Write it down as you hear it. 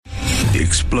The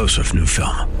explosive new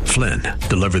film, Flynn,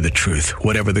 deliver the truth,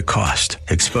 whatever the cost,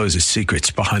 exposes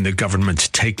secrets behind the government's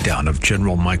takedown of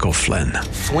General Michael Flynn.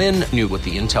 Flynn knew what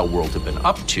the intel world had been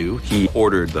up to. He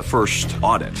ordered the first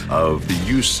audit of the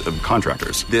use of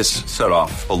contractors. This set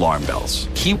off alarm bells.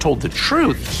 He told the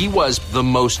truth. He was the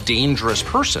most dangerous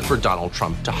person for Donald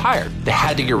Trump to hire. They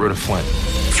had to get rid of Flynn.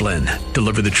 Flynn,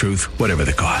 deliver the truth, whatever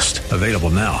the cost. Available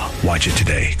now. Watch it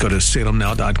today. Go to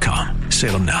salemnow.com.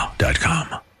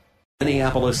 salemnow.com.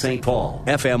 Minneapolis, St. Paul,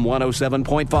 FM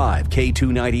 107.5,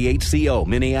 K298CO,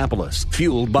 Minneapolis,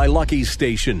 fueled by Lucky's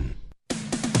Station.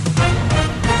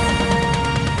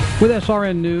 With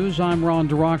SRN News, I'm Ron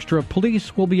DeRockstra.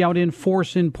 Police will be out in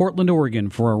force in Portland, Oregon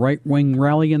for a right-wing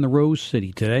rally in the Rose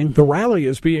City today. The rally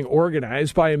is being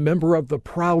organized by a member of the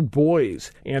Proud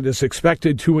Boys and is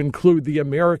expected to include the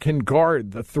American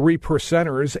Guard, the Three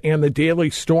Percenters, and the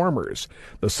Daily Stormers.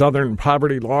 The Southern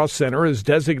Poverty Law Center has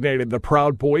designated the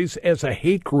Proud Boys as a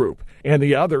hate group and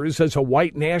the others as a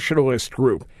white nationalist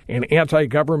group, an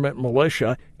anti-government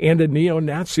militia, and a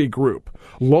neo-Nazi group.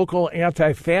 Local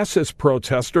anti-fascist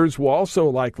protesters will also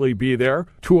likely be there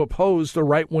to oppose the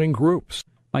right-wing groups.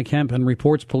 Mike Hempen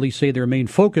reports police say their main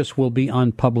focus will be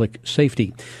on public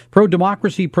safety.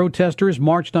 Pro-democracy protesters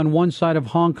marched on one side of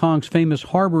Hong Kong's famous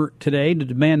harbor today to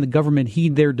demand the government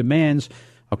heed their demands.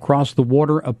 Across the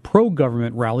water, a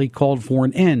pro-government rally called for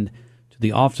an end to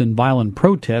the often violent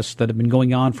protests that have been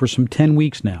going on for some 10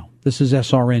 weeks now. This is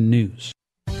SRN News.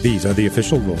 These are the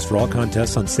official rules for all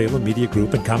contests on Salem Media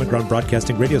Group and Common Ground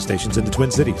Broadcasting radio stations in the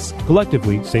Twin Cities.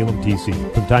 Collectively, Salem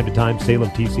TC. From time to time, Salem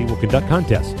TC will conduct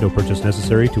contests. No purchase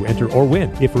necessary to enter or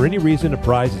win. If for any reason a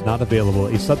prize is not available,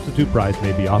 a substitute prize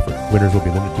may be offered. Winners will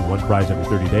be limited to one prize every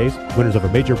 30 days. Winners of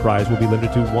a major prize will be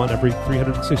limited to one every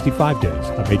 365 days.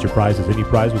 A major prize is any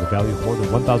prize with a value of more than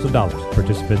 $1,000.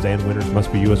 Participants and winners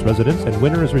must be U.S. residents, and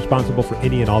winner is responsible for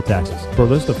any and all taxes. For a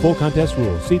list of full contest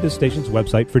rules, see this station's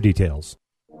website for details.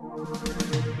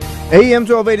 AM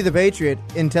 1280 The Patriot,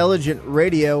 Intelligent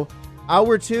Radio.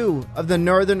 Hour 2 of the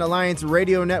Northern Alliance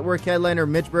Radio Network. Headliner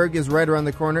Mitch Berg is right around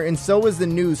the corner, and so is the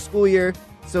new school year.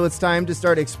 So it's time to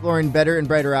start exploring better and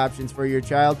brighter options for your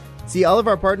child. See all of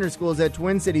our partner schools at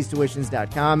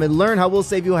TwinCitiesTuitions.com and learn how we'll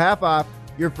save you half off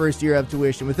your first year of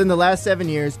tuition. Within the last 7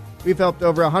 years, we've helped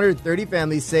over 130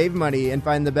 families save money and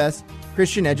find the best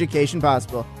Christian education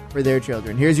possible for their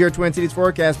children. Here's your Twin Cities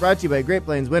forecast, brought to you by Great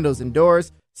Plains Windows and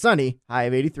Doors. Sunny, high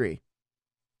of 83.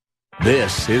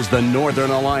 This is the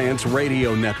Northern Alliance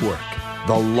Radio Network,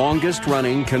 the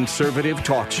longest-running conservative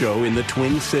talk show in the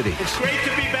Twin Cities. It's great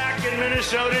to be back in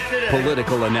Minnesota today.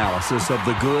 Political analysis of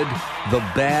the good, the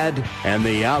bad, and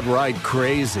the outright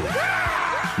crazy.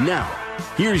 Now,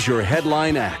 here's your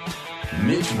headline act,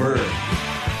 Mitch Berg.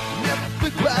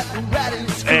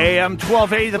 AM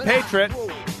 1280, The Patriot,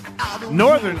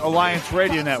 Northern Alliance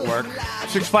Radio Network,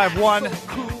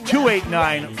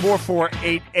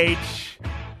 651-289-4488.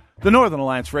 The Northern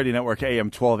Alliance Radio Network, AM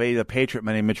 1280, The Patriot.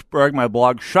 My name is Mitch Berg. My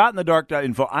blog,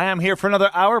 shotinthedark.info. I am here for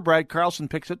another hour. Brad Carlson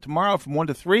picks it tomorrow from 1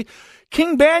 to 3.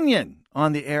 King Banyan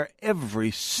on the air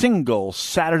every single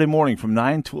Saturday morning from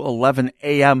 9 to 11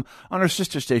 a.m. on our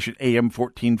sister station, AM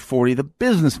 1440, The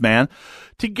Businessman.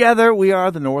 Together, we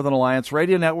are the Northern Alliance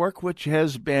Radio Network, which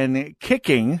has been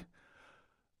kicking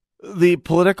the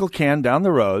political can down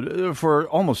the road for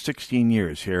almost 16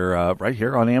 years here, right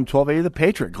here on AM 1280, The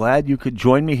Patriot. Glad you could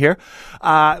join me here.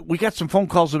 We got some phone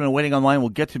calls that have been waiting online. We'll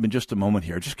get to them in just a moment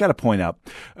here. Just got to point out,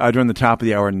 during the top of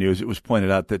the hour news, it was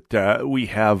pointed out that we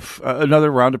have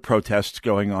another round of protests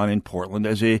going on in Portland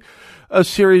as a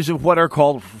series of what are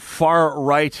called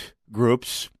far-right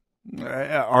groups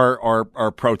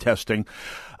are protesting.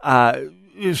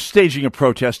 Is staging a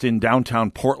protest in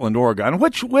downtown Portland, Oregon,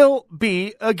 which will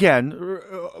be, again,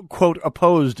 quote,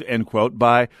 opposed, end quote,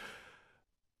 by,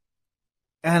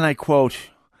 and I quote,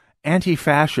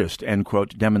 anti-fascist, end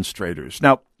quote, demonstrators.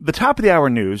 Now, the top of the hour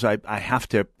news, I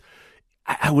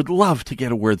would love to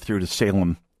get a word through to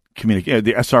Salem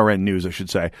the SRN News, I should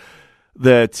say,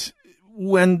 that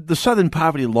when the Southern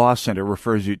Poverty Law Center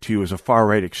refers you to as a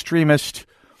far-right extremist,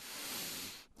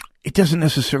 it doesn't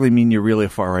necessarily mean you're really a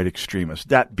far-right extremist.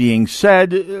 That being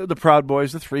said, the Proud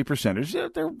Boys, the Three Percenters,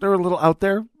 they're a little out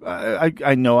there.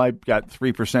 I know I've got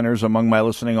Three Percenters among my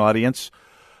listening audience,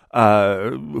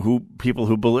 people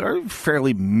who are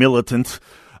fairly militant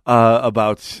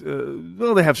about.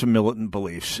 They have some militant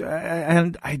beliefs,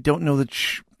 and I don't know that.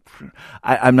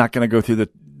 I'm not going to go through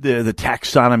the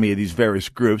taxonomy of these various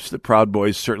groups. The Proud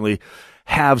Boys certainly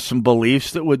have some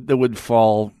beliefs that would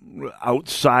fall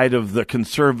outside of the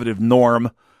conservative norm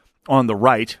on the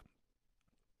right,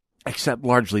 except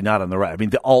largely not on the right. I mean,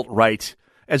 the alt-right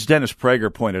as Dennis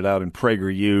Prager pointed out in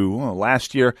PragerU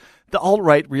last year, the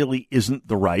alt-right really isn't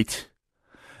the right.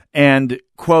 And,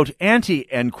 quote, anti,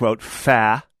 end quote,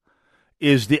 fa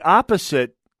is the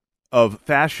opposite of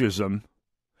fascism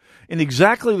in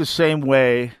exactly the same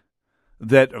way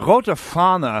that Rote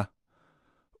Fahne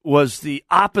was the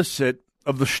opposite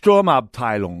of the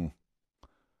Sturmabteilung.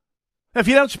 If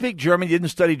you don't speak German, you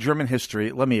didn't study German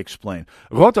history, let me explain.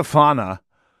 Rote Fahne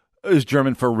is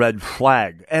German for red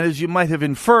flag. And as you might have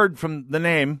inferred from the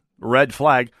name, Red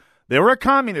Flag, they were a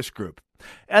communist group.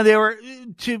 And they were,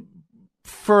 to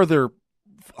further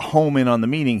home in on the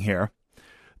meaning here,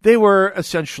 they were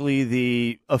essentially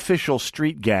the official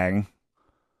street gang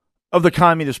of the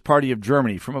Communist Party of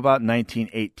Germany from about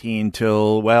 1918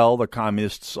 till, well, the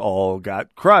communists all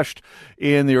got crushed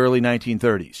in the early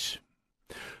 1930s.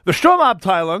 The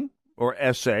Sturmabteilung, or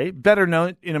SA, better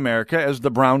known in America as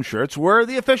the Brown Shirts, were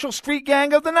the official street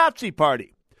gang of the Nazi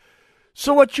Party.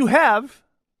 So what you have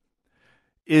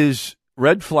is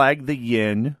Red Flag, the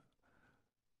yin,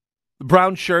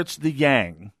 Brown Shirts, the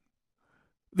yang.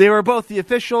 They were both the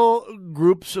official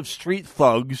groups of street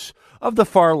thugs of the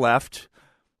far left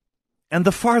and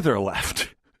the farther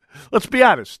left. Let's be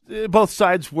honest. Both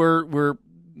sides were we'll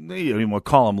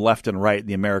call them left and right in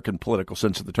the American political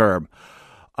sense of the term.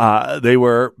 They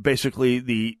were basically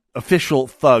the official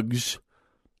thugs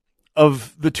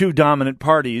of the two dominant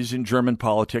parties in German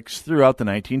politics throughout the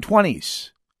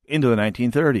 1920s into the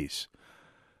 1930s.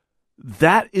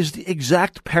 That is the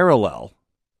exact parallel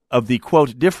of the,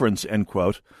 quote, difference, end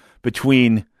quote,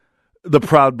 between the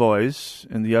Proud Boys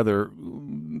and the other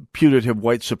putative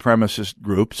white supremacist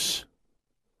groups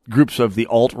of the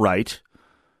alt-right,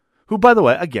 who, by the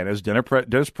way, again, as Dennis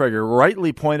Prager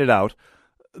rightly pointed out,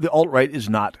 the alt-right is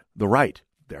not the right.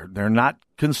 They're not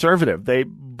conservative. They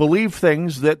believe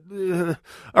things that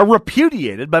are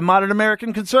repudiated by modern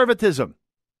American conservatism.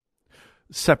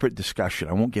 Separate discussion.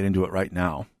 I won't get into it right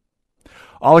now.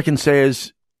 All I can say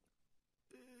is,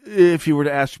 if you were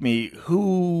to ask me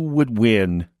who would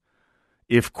win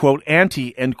if, quote,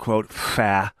 anti, end quote,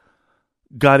 fa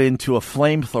got into a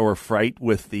flamethrower fight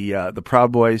with the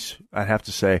Proud Boys, I'd have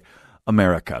to say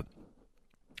America.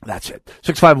 That's it.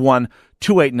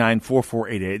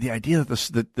 651-289-4488. The idea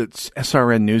that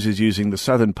SRN News is using the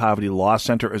Southern Poverty Law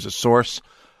Center as a source,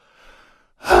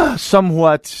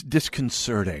 somewhat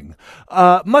disconcerting.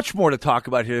 Much more to talk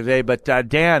about here today, but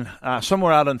Dan,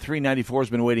 somewhere out on 394, has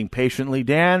been waiting patiently.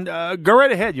 Dan, go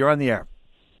right ahead. You're on the air.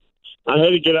 I had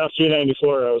to get off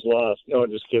 394. I was lost. No,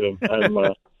 just kidding. I'm,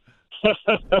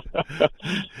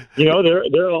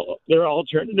 there are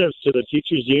alternatives to the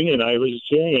teachers union. I was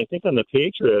hearing, I think, on the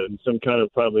Patriot, and some kind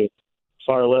of probably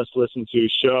far less listened to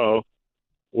show,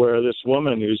 where this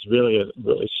woman who's really a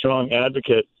really strong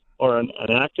advocate or an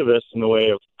activist in the way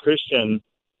of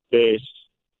Christian-based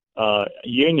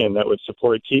union that would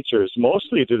support teachers,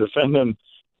 mostly to defend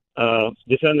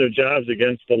their jobs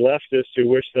against the leftists who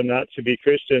wish them not to be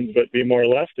Christians but be more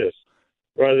leftist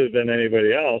rather than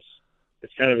anybody else.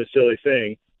 It's kind of a silly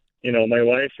thing. You know, my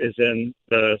wife is in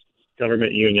the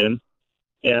government union,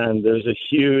 and there's a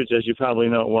huge, as you probably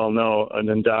know, an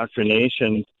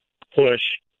indoctrination push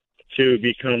to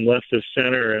become left of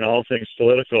center in all things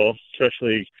political,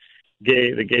 especially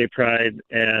the gay pride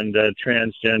and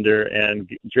transgender and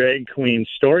drag queen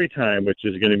story time, which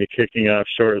is going to be kicking off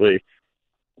shortly,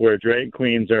 where drag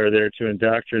queens are there to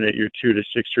indoctrinate your 2 to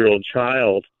 6 year old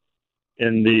child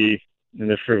in the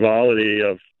frivolity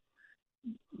of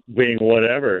being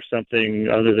whatever, something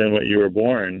other than what you were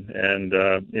born, and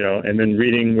and then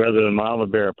reading rather than Mama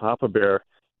Bear, Papa Bear,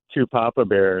 2 Papa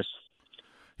Bears.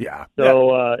 Yeah.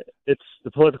 So it's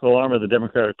the political arm of the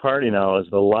Democratic Party now is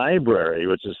the library,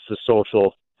 which is the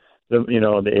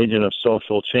agent of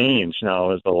social change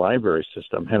now is the library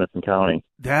system, Hennepin County.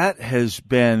 That has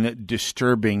been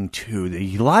disturbing too.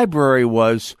 The library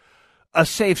was a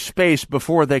safe space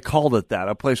before they called it that,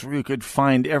 a place where you could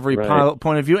find every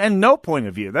point of view and no point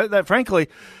of view. That frankly,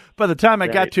 by the time I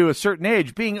got to a certain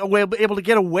age, being able to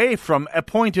get away from a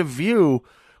point of view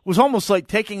was almost like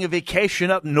taking a vacation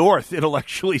up north,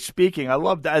 intellectually speaking. I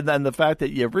love that. And the fact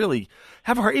that you really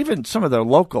have even some of the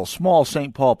local small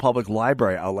St. Paul public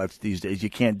library outlets these days, you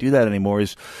can't do that anymore,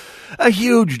 is a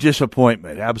huge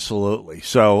disappointment. Absolutely.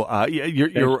 So,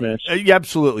 you're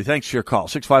absolutely. Thanks for your call.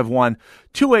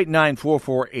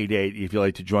 651-289-4488. If you'd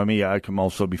like to join me, I can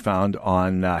also be found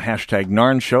on hashtag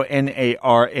NARN Show,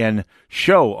 NARN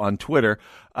Show on Twitter.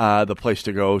 The place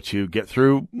to go to get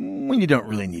through when you don't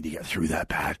really need to get through that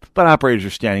bad. But operators are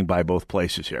standing by both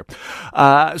places here.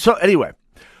 So anyway,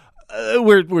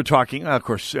 we're talking, of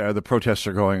course, the protests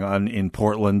are going on in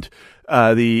Portland.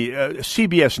 The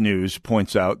CBS News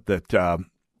points out that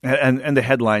And the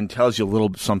headline tells you a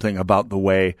little something about the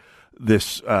way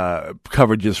this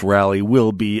coverage, this rally,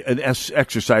 will be an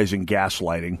exercise in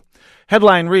gaslighting.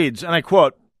 Headline reads, and I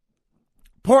quote,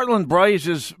 Portland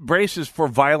braces for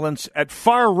violence at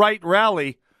far-right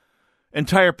rally.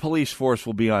 Entire police force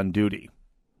will be on duty.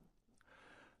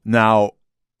 Now,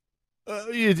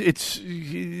 it's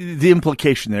the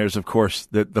implication there is, of course,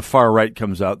 that the far right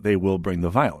comes out, they will bring the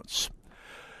violence.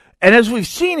 And as we've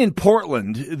seen in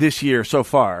Portland this year so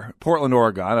far, Portland,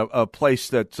 Oregon, a place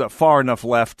that's far enough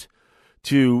left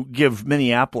to give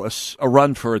Minneapolis a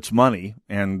run for its money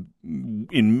and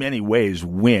in many ways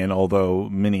win, although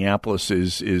Minneapolis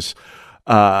is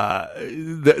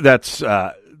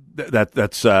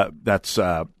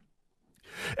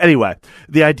anyway,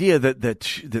 the idea that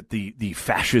the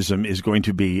fascism is going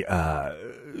to be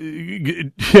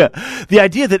the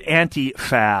idea that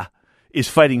anti-fa is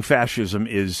fighting fascism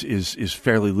is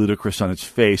fairly ludicrous on its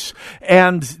face,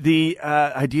 and the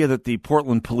idea that the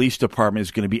Portland Police Department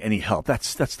is going to be any help.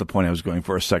 That's the point I was going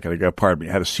for a second ago. Pardon me,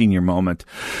 I had a senior moment.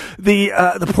 The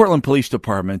Portland Police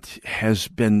Department has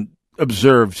been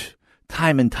observed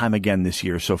time and time again this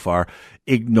year so far,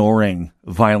 ignoring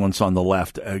violence on the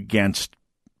left against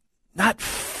not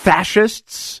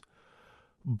fascists,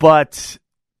 but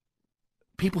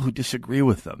people who disagree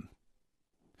with them.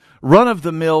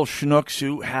 Run-of-the-mill schnooks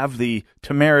who have the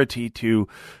temerity to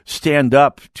stand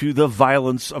up to the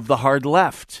violence of the hard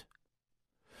left.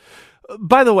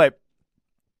 By the way,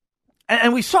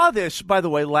 and we saw this, by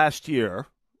the way, last year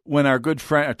when our good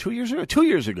friend, 2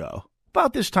 years ago,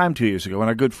 about this time 2 years ago, when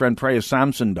our good friend Preya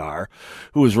Samsundar,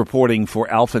 who was reporting for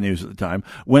Alpha News at the time,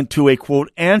 went to a,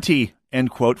 quote, end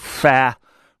quote, fa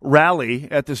rally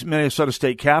at this Minnesota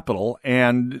State Capitol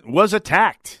and was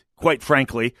attacked, quite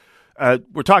frankly.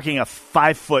 We're talking a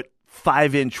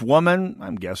 5'5" woman,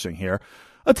 I'm guessing here,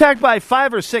 attacked by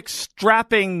 5 or 6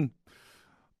 strapping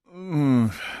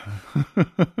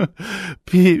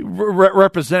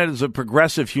representatives of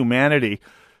progressive humanity.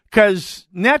 Because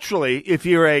naturally, if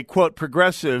you're a, quote,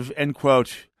 progressive, end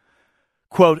quote,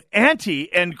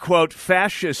 anti, end quote,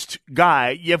 fascist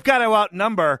guy, you've got to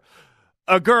outnumber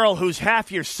a girl who's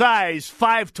half your size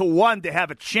 5-1 to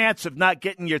have a chance of not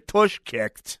getting your tush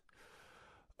kicked.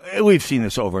 We've seen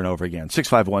this over and over again.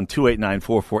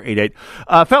 651-289-4488.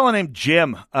 A fellow named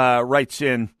Jim writes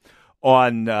in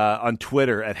on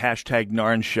Twitter at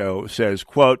 #NarnShow, says,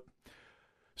 quote,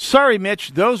 sorry,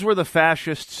 Mitch, those were the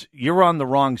fascists. You're on the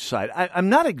wrong side. I'm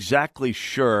not exactly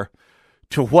sure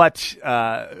to what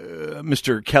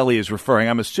Mr. Kelly is referring.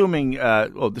 I'm assuming,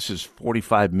 this is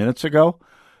 45 minutes ago.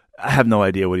 I have no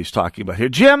idea what he's talking about here.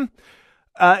 Jim,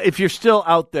 if you're still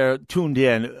out there tuned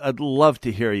in, I'd love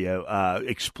to hear you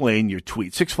explain your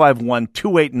tweet.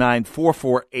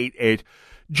 651-289-4488.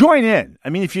 Join in. I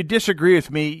mean, if you disagree with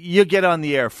me, you get on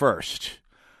the air first.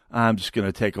 I'm just going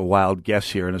to take a wild guess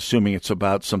here and assuming it's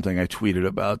about something I tweeted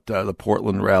about the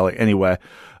Portland rally. Anyway,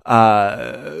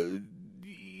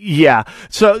 yeah.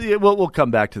 So we'll come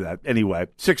back to that. Anyway,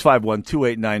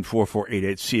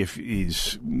 651-289-4488. See if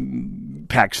he's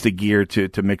packs the gear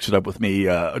to mix it up with me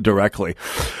directly.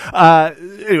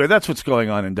 Anyway, that's what's going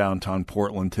on in downtown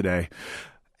Portland today.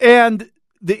 And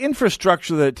the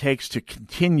infrastructure that it takes to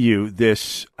continue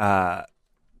this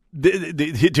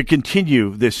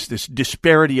this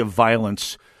disparity of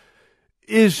violence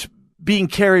is being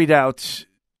carried out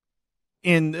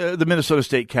in the Minnesota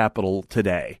State Capitol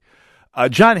today.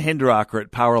 John Hinderaker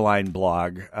at Powerline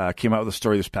blog came out with a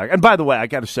story this past. And by the way, I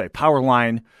got to say,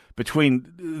 Powerline, being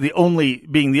the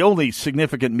only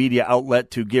significant media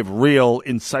outlet to give real,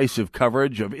 incisive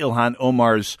coverage of Ilhan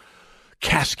Omar's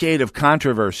cascade of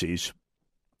controversies,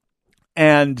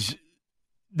 and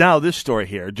now this story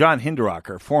here, John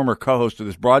Hinderaker, former co-host of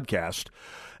this broadcast,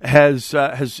 has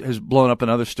blown up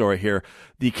another story here.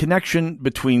 The connection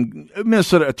between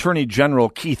Minnesota Attorney General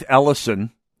Keith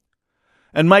Ellison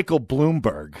and Michael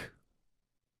Bloomberg.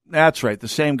 That's right, the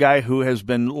same guy who has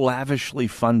been lavishly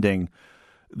funding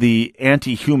the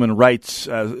anti-human rights,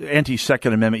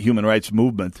 anti-Second Amendment human rights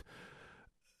movement,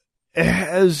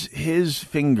 has his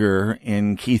finger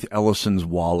in Keith Ellison's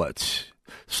wallet,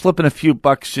 slipping a few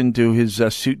bucks into his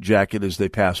suit jacket as they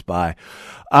pass by.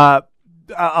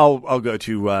 I'll go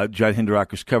to John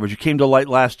Hinderaker's coverage. It came to light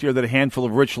last year that a handful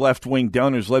of rich left-wing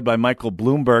donors led by Michael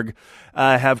Bloomberg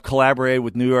have collaborated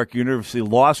with New York University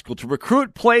Law School to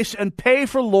recruit, place, and pay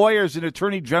for lawyers in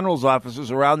attorney general's offices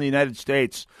around the United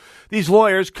States. These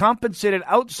lawyers, compensated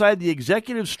outside the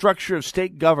executive structure of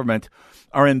state government,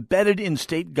 are embedded in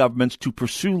state governments to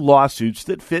pursue lawsuits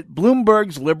that fit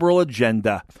Bloomberg's liberal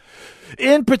agenda.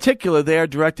 In particular, they are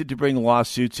directed to bring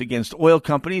lawsuits against oil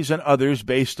companies and others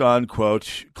based on,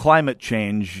 quote, climate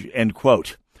change, end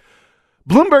quote.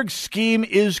 Bloomberg's scheme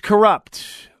is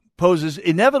corrupt, poses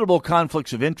inevitable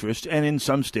conflicts of interest, and in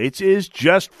some states is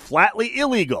just flatly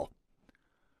illegal.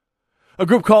 A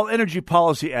group called Energy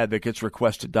Policy Advocates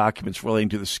requested documents relating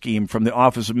to the scheme from the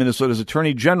Office of Minnesota's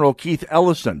Attorney General, Keith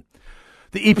Ellison.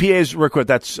 The EPA's request,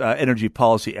 that's Energy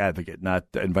Policy Advocate, not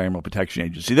the Environmental Protection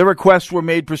Agency. Their requests were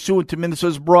made pursuant to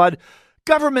Minnesota's broad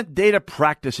Government Data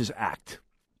Practices Act.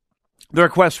 The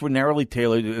requests were narrowly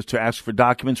tailored to ask for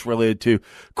documents related to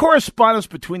correspondence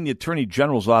between the Attorney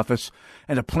General's office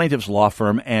and a plaintiff's law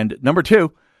firm, and number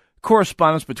two,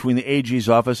 correspondence between the AG's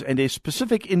office and a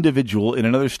specific individual in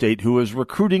another state who is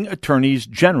recruiting attorneys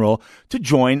general to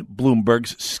join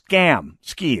Bloomberg's scheme.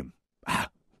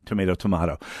 Tomato,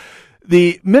 tomato.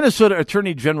 The Minnesota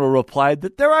Attorney General replied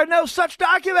that there are no such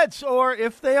documents, or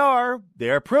if they are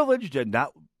privileged and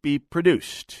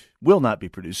will not be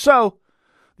produced. So,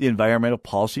 the Environmental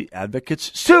Policy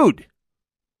Advocates sued.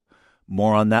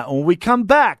 More on that when we come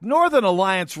back. Northern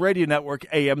Alliance Radio Network,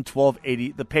 AM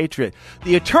 1280, The Patriot.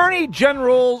 The Attorney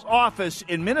General's office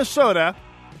in Minnesota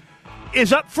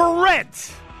is up for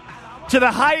rent to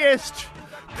the highest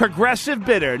progressive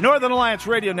bidder. Northern Alliance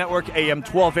Radio Network, AM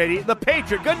 1280, The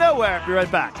Patriot. Go nowhere. Be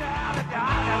right back.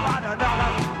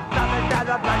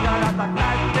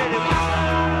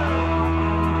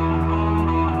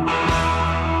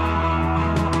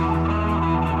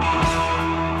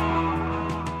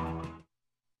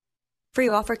 Free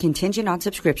offer contingent on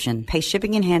subscription. Pay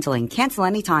shipping and handling. Cancel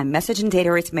anytime. Message and data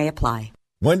rates may apply.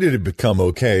 When did it become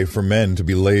okay for men to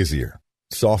be lazier,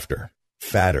 softer,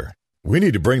 fatter? We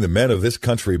need to bring the men of this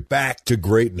country back to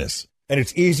greatness. And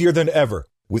it's easier than ever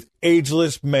with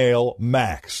Ageless Male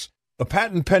Max, a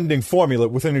patent-pending formula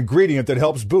with an ingredient that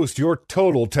helps boost your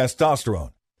total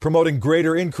testosterone, promoting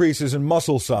greater increases in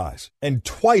muscle size and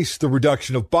twice the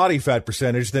reduction of body fat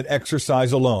percentage than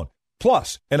exercise alone.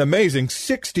 Plus, an amazing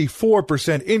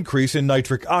 64% increase in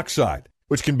nitric oxide,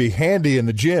 which can be handy in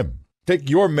the gym. Take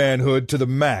your manhood to the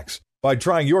max by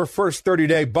trying your first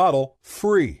 30-day bottle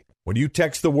free when you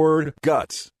text the word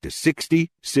GUTS to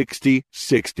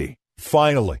 606060.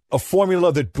 Finally, a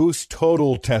formula that boosts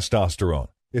total testosterone.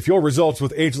 If your results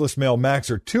with Ageless Male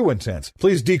Max are too intense,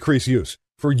 please decrease use.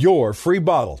 For your free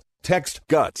bottle, text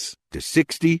GUTS to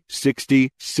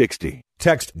 606060.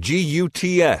 Text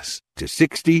GUTS to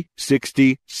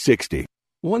 606060.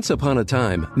 Once upon a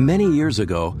time, many years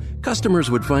ago, customers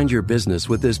would find your business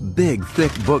with this big,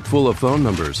 thick book full of phone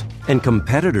numbers and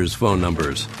competitors' phone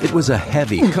numbers. It was a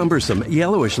heavy, cumbersome,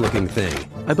 yellowish-looking thing.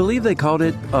 I believe they called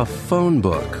it a phone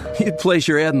book. You'd place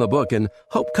your ad in the book and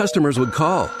hope customers would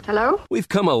call. Hello? We've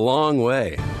come a long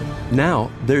way. Now,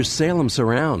 there's Salem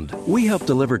Surround. We help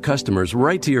deliver customers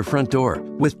right to your front door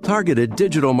with targeted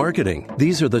digital marketing.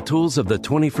 These are the tools of the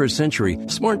 21st century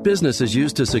smart businesses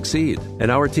use to succeed.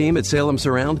 And our team at Salem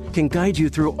Surround can guide you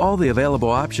through all the available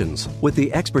options with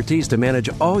the expertise to manage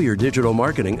all your digital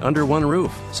marketing under one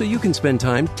roof, so you can spend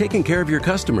time taking care of your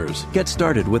customers. Get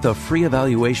started with a free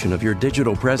evaluation of your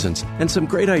digital presence and some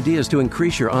great ideas to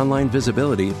increase your online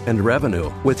visibility and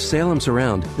revenue. With Salem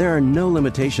Surround, there are no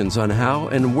limitations on how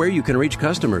and where you can reach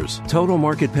customers. Total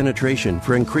market penetration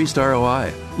for increased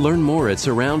ROI. Learn more at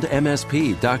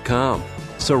surroundmsp.com.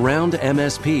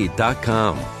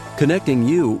 Surroundmsp.com. Connecting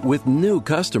you with new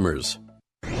customers.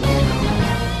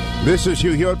 This is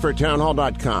Hugh Hewitt for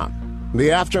townhall.com.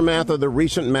 The aftermath of the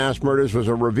recent mass murders was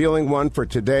a revealing one for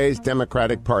today's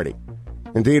Democratic Party.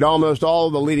 Indeed, almost all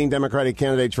of the leading Democratic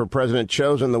candidates for president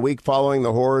chose in the week following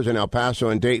the horrors in El Paso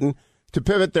and Dayton to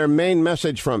pivot their main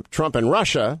message from Trump and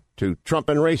Russia to Trump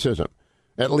and racism.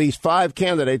 At least 5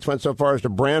 candidates went so far as to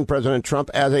brand President Trump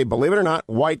as a, believe it or not,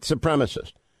 white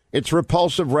supremacist. It's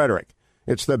repulsive rhetoric.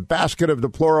 It's the basket of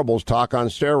deplorables talk on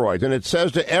steroids, and it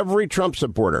says to every Trump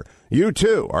supporter, you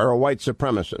too are a white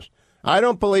supremacist. I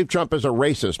don't believe Trump is a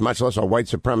racist, much less a white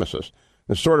supremacist.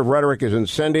 This sort of rhetoric is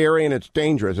incendiary and it's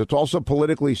dangerous. It's also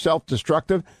politically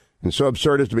self-destructive and so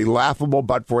absurd as to be laughable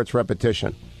but for its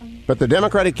repetition. But the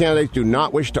Democratic candidates do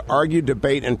not wish to argue,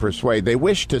 debate, and persuade. They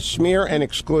wish to smear and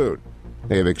exclude.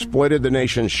 They have exploited the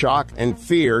nation's shock and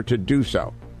fear to do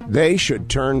so. They should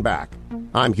turn back.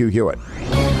 I'm Hugh Hewitt.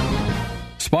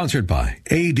 Sponsored by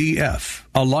ADF,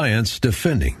 Alliance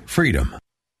Defending Freedom.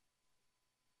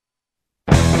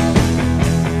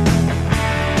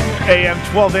 AM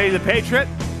 1280, The Patriot.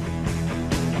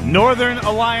 Northern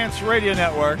Alliance Radio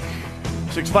Network.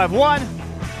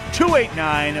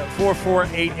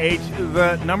 651-289-4488,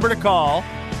 the number to call.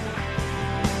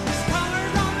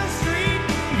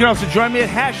 You can also join me at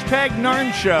hashtag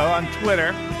Narn Show on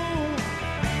Twitter.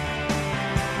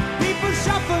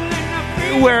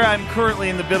 where I'm currently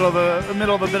in the middle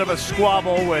of a bit of a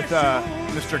squabble with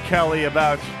Mr. Kelly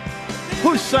about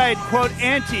whose side, quote,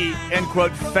 anti, end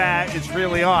quote, fat is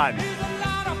really on.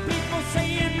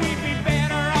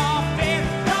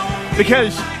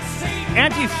 Because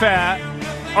anti-fat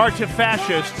are to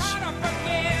fascists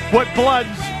what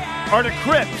Bloods are to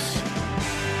Crips.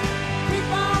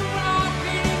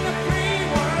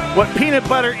 What peanut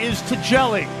butter is to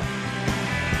jelly.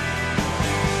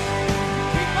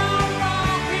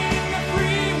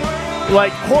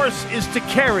 Like horse is to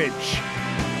carriage.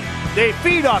 They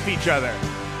feed off each other.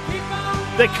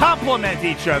 They complement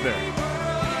each other.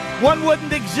 One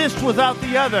wouldn't exist without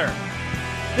the other.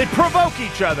 They provoke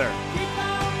each other.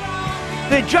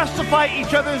 They justify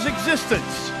each other's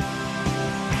existence.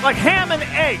 Like ham and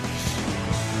eggs.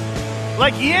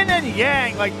 Like yin and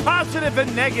yang, like positive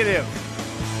and negative.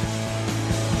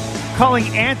 Calling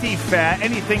anti-fat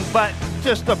anything but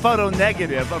just a photo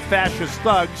negative of fascist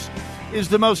thugs is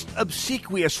the most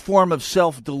obsequious form of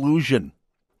self-delusion.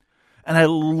 And I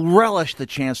relish the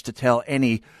chance to tell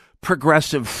any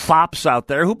progressive fops out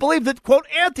there who believe that, quote,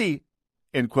 anti,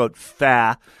 end quote,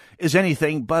 fa is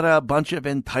anything but a bunch of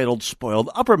entitled, spoiled,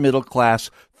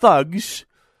 upper-middle-class thugs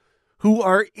who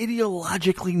are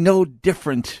ideologically no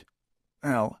different,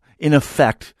 well, in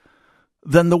effect,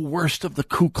 than the worst of the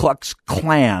Ku Klux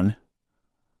Klan.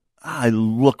 I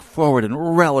look forward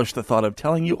and relish the thought of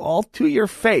telling you all to your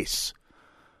face.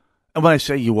 And when I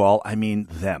say you all, I mean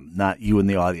them, not you in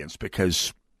the audience,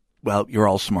 because, well, you're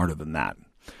all smarter than that.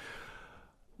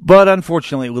 But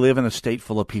unfortunately, we live in a state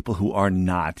full of people who are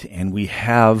not, and we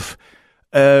have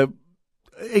a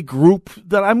group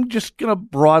that I'm just going to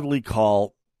broadly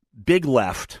call Big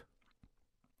Left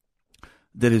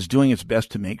that is doing its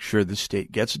best to make sure the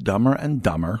state gets dumber and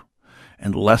dumber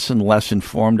and less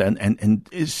informed and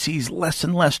sees less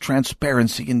and less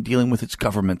transparency in dealing with its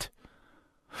government.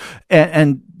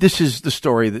 And this is the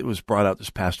story that was brought out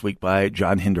this past week by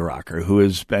John Hinderaker, who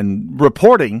has been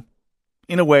reporting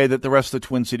in a way that the rest of the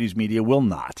Twin Cities media will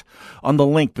not, on the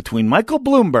link between Michael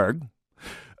Bloomberg,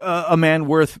 a man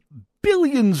worth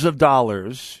billions of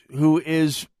dollars, who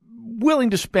is willing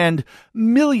to spend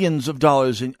millions of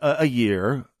dollars a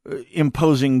year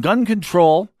imposing gun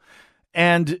control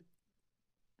and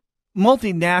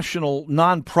multinational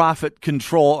nonprofit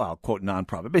control, I'll quote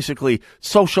nonprofit, basically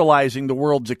socializing the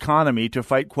world's economy to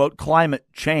fight, quote, climate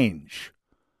change.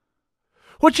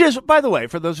 Which is, by the way,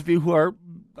 for those of you who are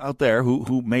out there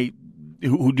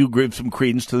who do give some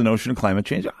credence to the notion of climate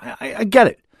change, I get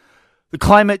it. The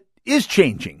climate is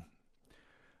changing,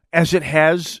 as it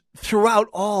has throughout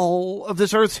all of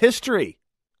this Earth's history,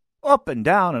 up and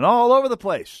down and all over the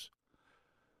place.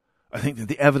 I think that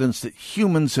the evidence that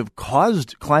humans have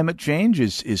caused climate change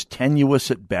is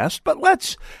tenuous at best, but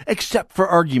let's accept for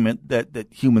argument that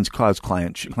humans cause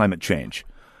climate change.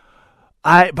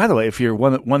 By the way, if you're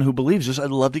one who believes this,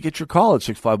 I'd love to get your call at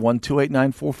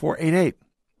 651-289-4488.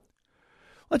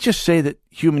 Let's just say that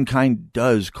humankind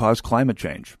does cause climate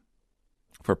change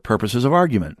for purposes of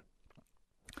argument.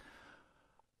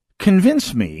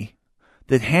 Convince me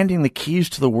that handing the keys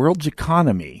to the world's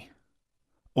economy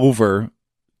over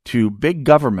to big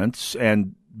governments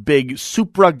and big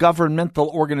supra-governmental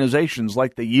organizations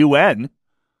like the UN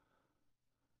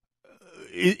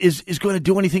is going to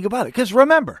do anything about it. Because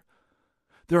remember,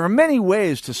 there are many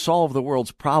ways to solve the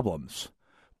world's problems.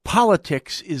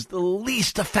 Politics is the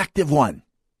least effective one.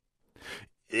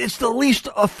 It's the least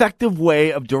effective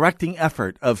way of directing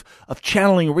effort, of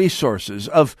channeling resources,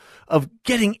 of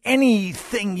getting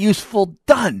anything useful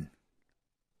done.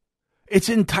 It's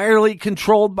entirely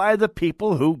controlled by the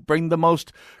people who bring the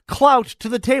most clout to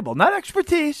the table. Not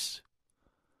expertise,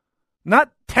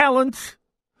 not talent,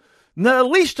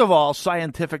 not least of all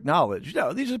scientific knowledge.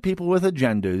 No, these are people with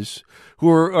agendas who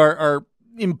are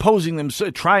imposing them,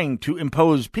 trying to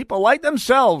impose people like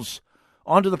themselves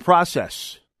onto the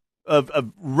process of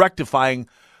rectifying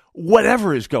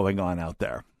whatever is going on out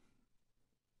there.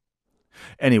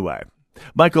 Anyway,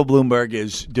 Michael Bloomberg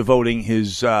is devoting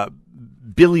his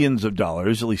billions of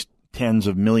dollars, at least tens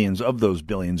of millions of those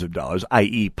billions of dollars,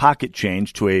 i.e. pocket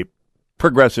change to a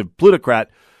progressive plutocrat,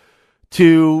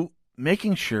 to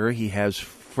making sure he has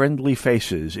friendly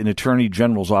faces in attorney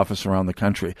general's office around the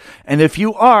country. And if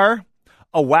you are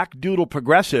a whack-doodle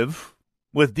progressive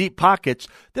with deep pockets,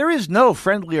 there is no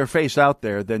friendlier face out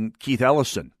there than Keith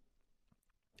Ellison.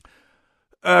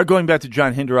 Going back to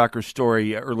John Hinderaker's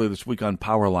story earlier this week on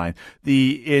Powerline,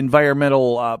 the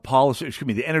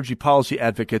the energy policy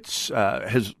advocates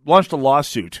has launched a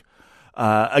lawsuit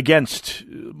against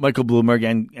Michael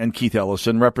Bloomberg and Keith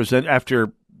Ellison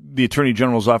after the Attorney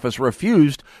General's office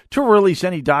refused to release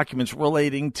any documents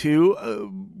relating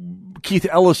to Keith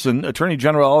Ellison, Attorney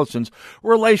General Ellison's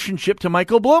relationship to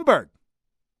Michael Bloomberg.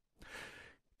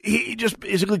 He just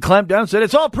basically clamped down and said,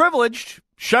 it's all privileged.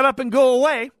 Shut up and go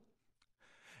away.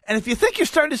 And if you think you're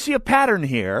starting to see a pattern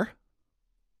here,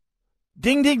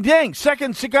 ding, ding, ding,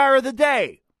 second cigar of the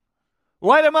day.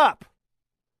 Light him up.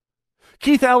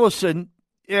 Keith Ellison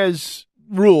has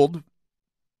ruled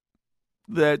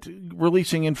that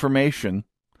releasing information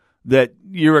that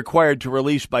you're required to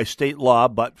release by state law,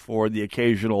 but for the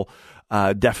occasional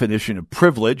definition of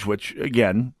privilege, which,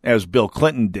 again, as Bill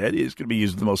Clinton did, is going to be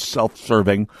used in the most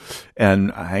self-serving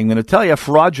and, I'm going to tell you,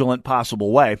 fraudulent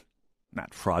possible way.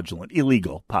 Not fraudulent,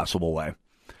 illegal possible way.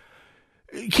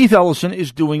 Keith Ellison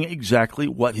is doing exactly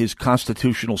what his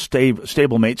constitutional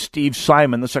stablemate, Steve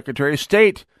Simon, the Secretary of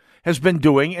State, has been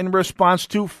doing in response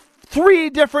to 3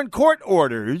 different court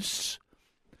orders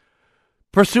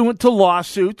pursuant to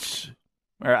lawsuits,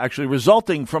 or actually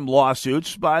resulting from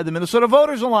lawsuits by the Minnesota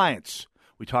Voters Alliance.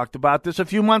 We talked about this a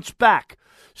few months back.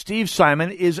 Steve Simon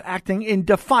is acting in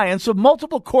defiance of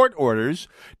multiple court orders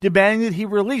demanding that he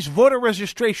release voter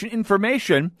registration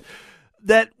information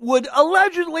that would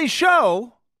allegedly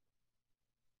show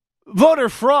voter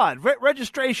fraud,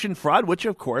 registration fraud, which,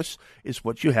 of course, is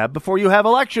what you have before you have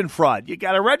election fraud. You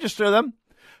got to register them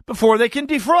before they can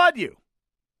defraud you.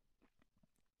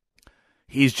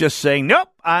 He's just saying, nope,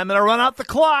 I'm going to run out the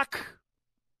clock.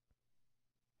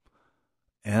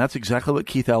 And that's exactly what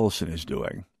Keith Ellison is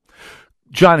doing.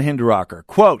 John Hinderaker,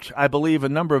 quote, I believe a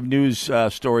number of news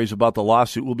stories about the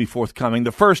lawsuit will be forthcoming.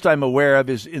 The first I'm aware of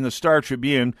is in the Star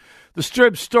Tribune. The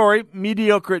Strib story,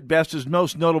 mediocre at best, is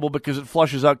most notable because it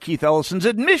flushes out Keith Ellison's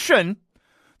admission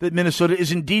that Minnesota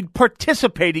is indeed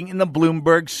participating in the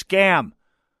Bloomberg scam.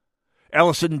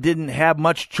 Ellison didn't have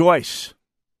much choice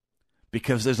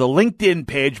because there's a LinkedIn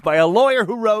page by a lawyer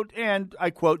who wrote, and I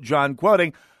quote John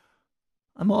quoting,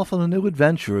 I'm off on a new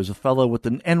adventure as a fellow with the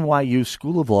NYU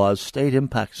School of Law's State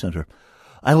Impact Center.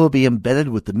 I will be embedded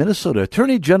with the Minnesota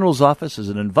Attorney General's office as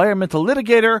an environmental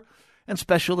litigator and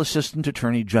special assistant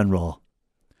attorney general.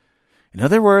 In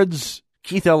other words,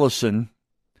 Keith Ellison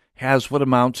has what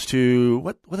amounts to,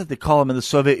 what did they call him in the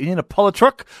Soviet Union? A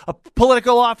politruk? A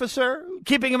political officer?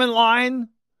 Keeping him in line?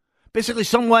 Basically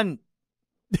someone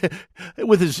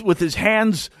with his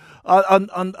hands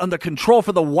on the control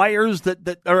for the wires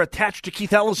that are attached to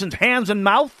Keith Ellison's hands and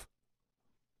mouth.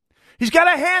 He's got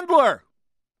a handler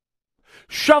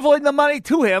shoveling the money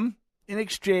to him in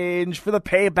exchange for the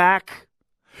payback,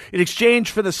 in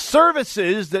exchange for the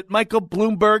services that Michael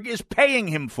Bloomberg is paying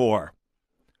him for.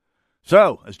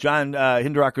 So, as John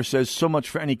Hinderaker says, so much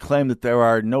for any claim that there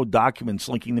are no documents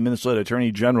linking the Minnesota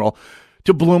Attorney General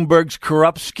to Bloomberg's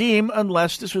corrupt scheme,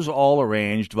 unless this was all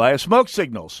arranged via smoke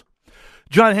signals.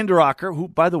 John Hinderaker, who,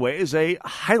 by the way, is a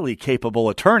highly capable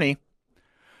attorney,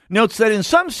 notes that in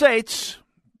some states,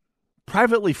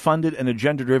 privately funded and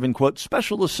agenda-driven, quote,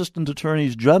 special assistant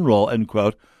attorneys general, end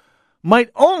quote,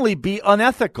 might only be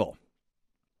unethical.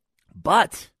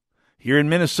 But here in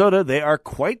Minnesota, they are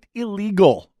quite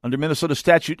illegal under Minnesota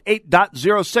Statute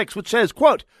 8.06, which says,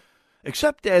 quote,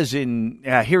 except as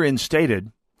herein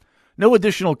stated, no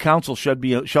additional counsel shall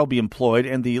be employed,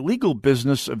 and the legal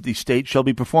business of the state shall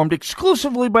be performed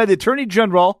exclusively by the Attorney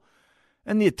General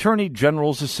and the Attorney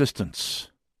General's assistants.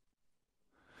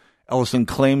 Ellison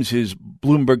claims his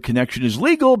Bloomberg connection is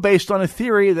legal based on a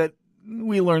theory that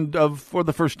we learned of for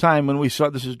the first time when we saw,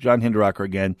 this is John Hinderaker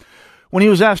again, when he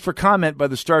was asked for comment by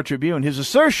the Star Tribune. His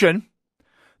assertion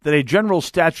that a general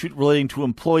statute relating to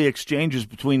employee exchanges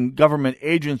between government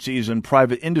agencies and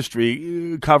private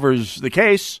industry covers the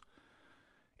case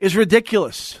is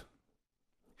ridiculous.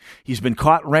 He's been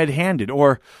caught red-handed,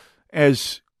 or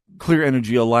as Clear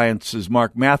Energy Alliance's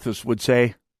Mark Mathis would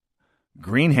say,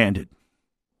 green-handed.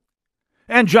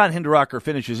 And John Hinderaker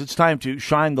finishes, it's time to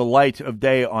shine the light of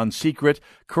day on secret,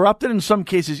 corrupted, in some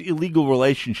cases illegal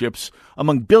relationships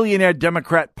among billionaire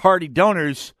Democrat Party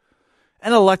donors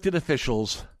and elected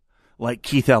officials like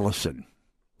Keith Ellison.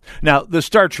 Now, the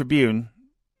Star Tribune,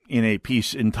 in a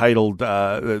piece entitled,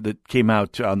 that came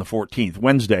out on the 14th,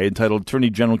 Wednesday, entitled Attorney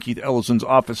General Keith Ellison's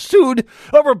office sued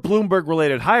over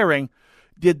Bloomberg-related hiring,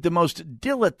 did the most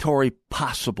dilatory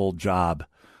possible job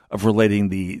of relating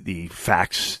the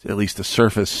facts, at least the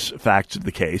surface facts of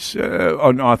the case,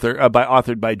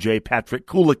 authored by J. Patrick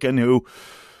Kulikin,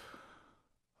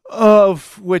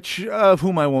 of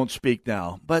whom I won't speak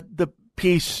now. But the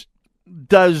piece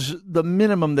does the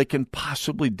minimum they can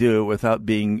possibly do without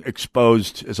being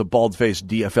exposed as a bald-faced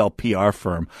DFL PR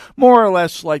firm, more or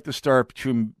less like the Star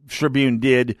Tribune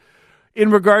did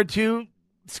in regard to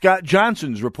Scott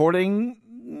Johnson's reporting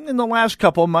in the last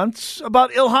couple of months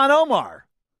about Ilhan Omar.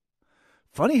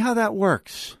 Funny how that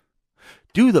works.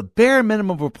 Do the bare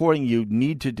minimum reporting you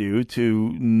need to do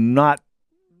to not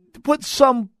put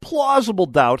some plausible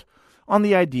doubt on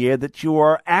the idea that you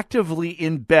are actively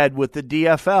in bed with the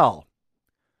DFL.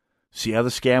 See how the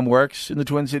scam works in the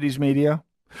Twin Cities media?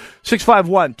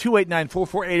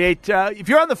 651-289-4488. If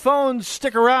you're on the phone,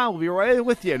 stick around. We'll be right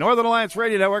with you. Northern Alliance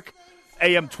Radio Network,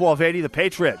 AM 1280, The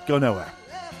Patriot. Go nowhere.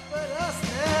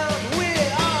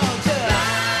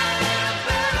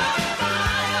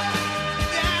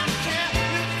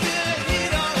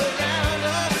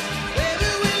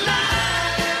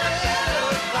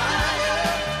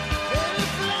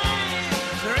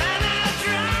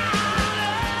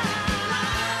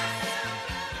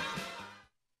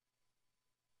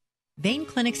 Vein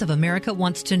Clinics of America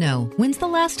wants to know, when's the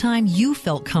last time you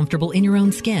felt comfortable in your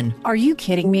own skin? Are you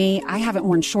kidding me? I haven't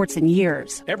worn shorts in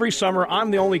years. Every summer,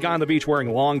 I'm the only guy on the beach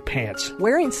wearing long pants.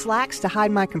 Wearing slacks to hide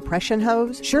my compression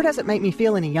hose sure doesn't make me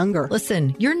feel any younger.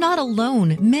 Listen, you're not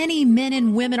alone. Many men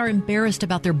and women are embarrassed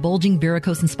about their bulging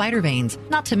varicose and spider veins,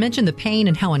 not to mention the pain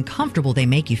and how uncomfortable they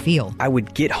make you feel. I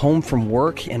would get home from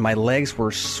work and my legs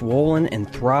were swollen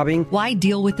and throbbing. Why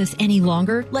deal with this any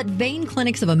longer? Let Vein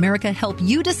Clinics of America help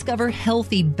you discover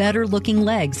healthy, better-looking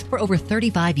legs. For over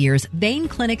 35 years, Vein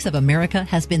Clinics of America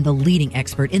has been the leading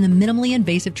expert in the minimally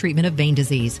invasive treatment of vein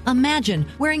disease. Imagine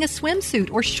wearing a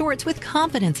swimsuit or shorts with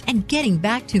confidence and getting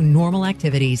back to normal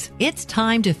activities. It's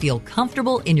time to feel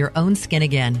comfortable in your own skin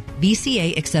again.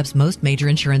 VCA accepts most major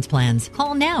insurance plans.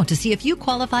 Call now to see if you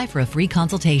qualify for a free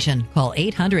consultation. Call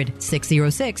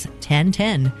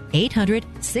 800-606-1010.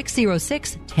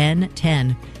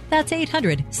 800-606-1010. That's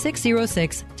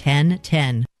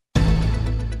 800-606-1010.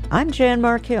 I'm Jan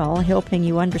Markell, helping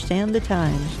you understand the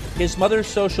times. His mother's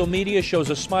social media shows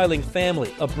a smiling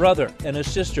family, a brother and a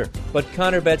sister. But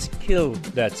Connor Betts killed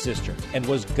that sister and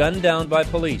was gunned down by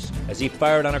police as he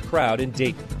fired on a crowd in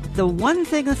Dayton. The one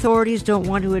thing authorities don't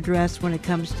want to address when it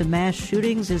comes to mass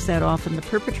shootings is that often the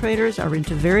perpetrators are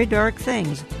into very dark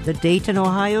things. The Dayton,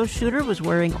 Ohio shooter was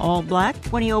wearing all black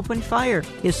when he opened fire.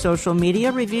 His social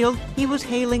media revealed he was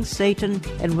hailing Satan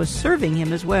and was serving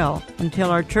him as well,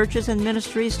 until our churches and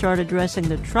ministries start addressing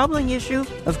the troubling issue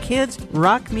of kids,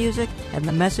 rock music, and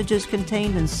the messages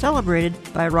contained and celebrated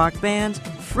by rock bands.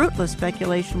 Fruitless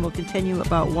speculation will continue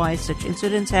about why such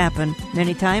incidents happen.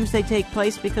 Many times they take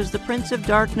place because the Prince of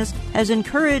Darkness has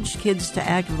encouraged kids to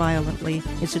act violently.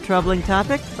 It's a troubling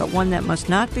topic, but one that must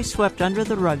not be swept under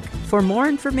the rug. For more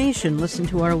information, listen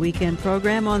to our weekend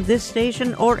program on this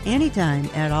station or anytime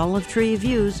at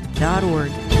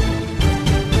olivetreeviews.org.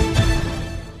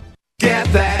 Get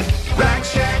that Rack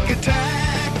Shack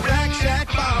attack, Rack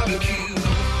Shack barbecue.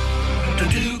 To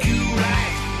do you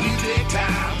right, we take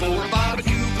time for a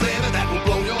barbecue flavor that will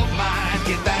blow your mind.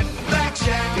 Get that Rack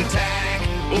Shack attack,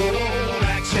 oh,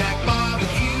 Rack Shack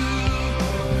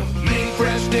barbecue. Made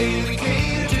fresh daily,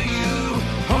 cater to you.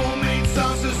 Homemade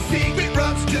sauces, secret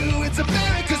rubs too. It's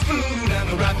America's food and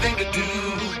the right thing to do.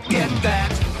 Get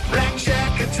that Rack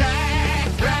Shack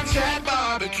attack, Rack Shack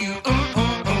barbecue.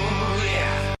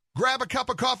 Grab a cup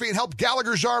of coffee and help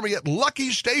Gallagher's Army at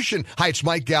Lucky's Station. Hi, it's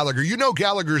Mike Gallagher. You know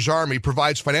Gallagher's Army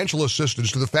provides financial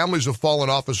assistance to the families of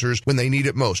fallen officers when they need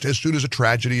it most, as soon as a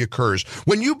tragedy occurs.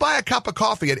 When you buy a cup of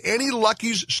coffee at any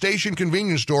Lucky's Station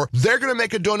convenience store, they're going to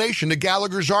make a donation to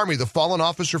Gallagher's Army, the Fallen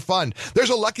Officer Fund.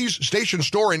 There's a Lucky's Station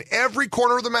store in every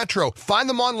corner of the metro. Find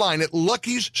them online at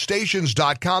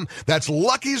luckystations.com. That's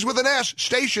Lucky's with an S,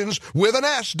 stations with an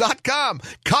S.com.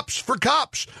 Cups for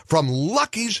cops from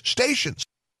Lucky's Stations.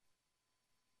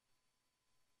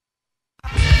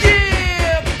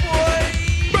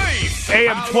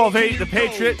 AM 1280, The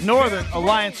Patriot, Northern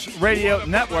Alliance Radio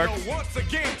Network,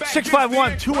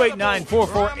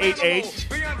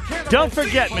 651-289-4488. Don't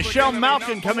forget, Michelle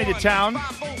Malkin coming to town a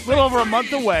little over a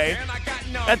month away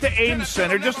at the Ames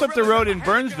Center, just up the road in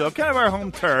Burnsville, kind of our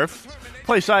home turf.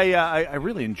 Place I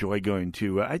really enjoy going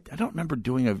to. I don't remember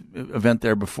doing an event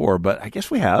there before, but I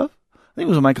guess we have. I think it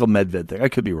was a Michael Medved thing. I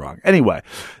could be wrong. Anyway,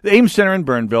 the Ames Center in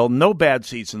Burnville, no bad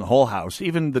seats in the whole house,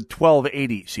 even the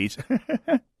 1280 seats.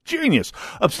 Genius.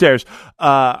 Upstairs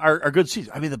are good seats.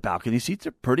 I mean, the balcony seats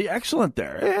are pretty excellent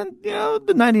there. And, you know,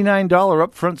 the $99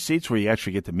 upfront seats where you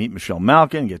actually get to meet Michelle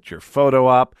Malkin, get your photo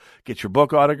op, get your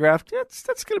book autographed.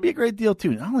 That's going to be a great deal,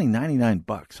 too. Not only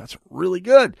 $99. That's really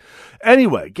good.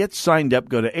 Anyway, get signed up.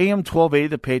 Go to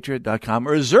am1280thepatriot.com.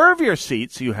 Reserve your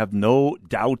seat so you have no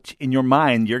doubt in your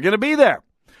mind you're going to be there.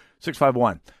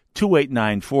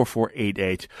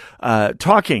 651-289-4488.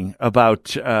 Talking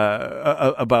about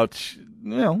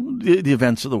you know, the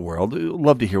events of the world.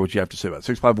 Love to hear what you have to say about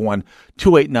it.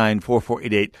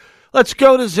 651-289-4488. Let's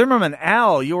go to Zimmerman.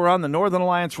 Al, you were on the Northern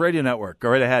Alliance Radio Network. Go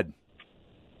right ahead.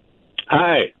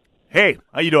 Hi. Hey,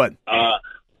 how you doing?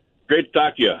 Great to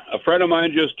talk to you. A friend of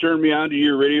mine just turned me on to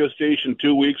your radio station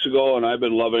 2 weeks ago, and I've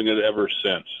been loving it ever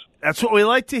since. That's what we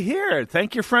like to hear.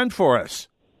 Thank your friend for us.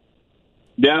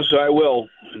 Yes, I will.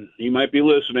 He might be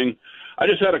listening. I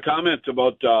just had a comment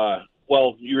about,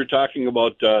 you were talking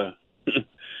about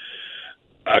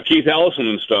Keith Ellison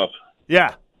and stuff.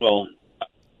 Yeah. Well,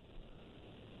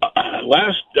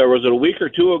 was it a week or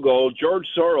two ago, George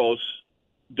Soros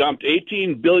dumped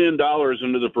 $18 billion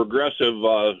into the progressive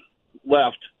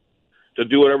left to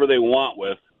do whatever they want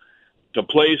with, to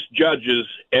place judges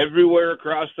everywhere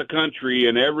across the country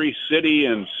in every city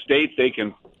and state they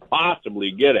can possibly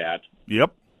get at.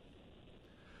 Yep.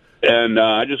 And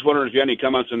I just wondered if you had any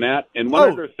comments on that. And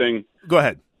one other thing. Go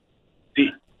ahead.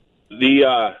 The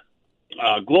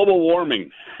global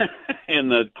warming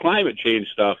and the climate change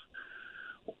stuff.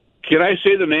 Can I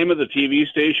say the name of the TV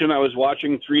station I was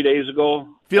watching 3 days ago?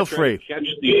 Feel free.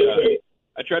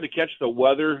 I tried to catch the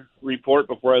weather report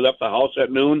before I left the house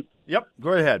at noon. Yep,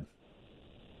 go ahead.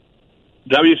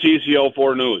 WCCO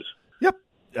 4 News. Yep,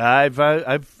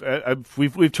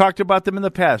 we've talked about them in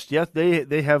the past. Yes,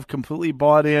 they have completely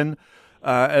bought in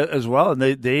as well, and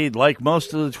they like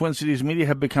most of the Twin Cities media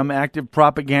have become active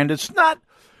propagandists, not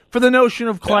for the notion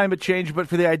of climate change, but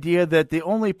for the idea that the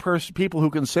only people who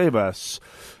can save us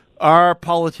are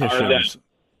politicians.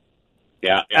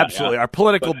 Yeah, absolutely. Our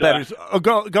political betters.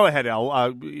 Go ahead,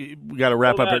 Al. We got to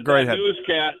wrap up here. Go ahead.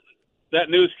 That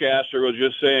newscaster was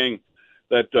just saying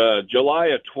that July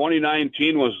of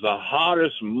 2019 was the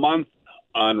hottest month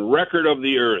on record of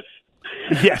the earth.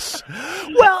 Yes.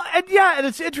 Well, and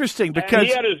it's interesting because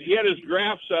he had his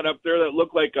graph set up there that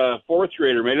looked like a fourth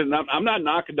grader made it. And I'm not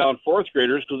knocking down fourth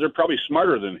graders because they're probably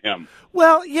smarter than him.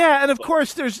 Well, yeah, and of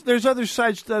course there's other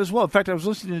sides to that as well. In fact, I was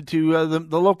listening to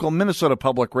the local Minnesota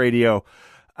Public Radio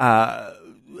the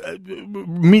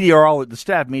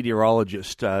staff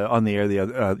meteorologist on the air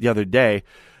the other day,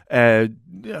 a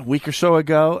week or so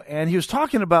ago, and he was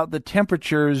talking about the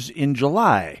temperatures in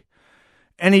July,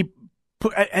 and it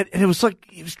was like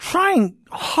he was trying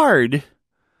hard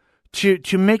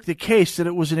to make the case that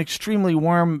it was an extremely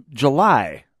warm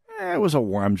July. It was a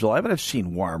warm July, but I've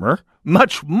seen warmer,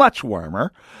 much, much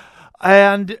warmer.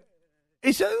 And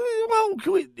he said, well,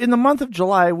 in the month of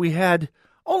July, we had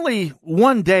only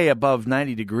one day above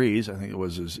 90 degrees. I think it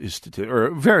was his statistic,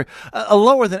 or a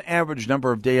lower than average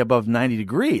number of day above 90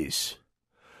 degrees,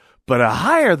 but a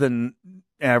higher than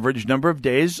average number of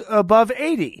days above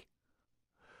 80.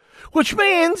 Which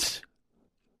means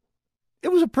it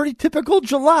was a pretty typical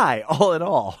July, all in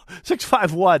all.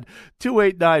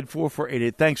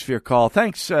 651-289-4488. Thanks for your call.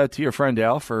 Thanks to your friend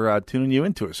Al for tuning you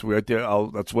into us.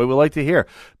 That's what we like to hear.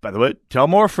 By the way, tell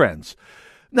more friends.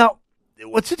 Now,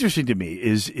 what's interesting to me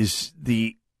is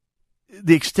the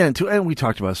extent to, and we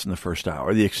talked about this in the first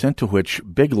hour, the extent to which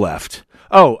Big Left.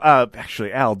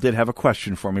 Actually, Al did have a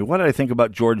question for me. What did I think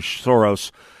about George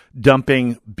Soros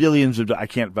dumping billions of, I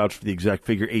can't vouch for the exact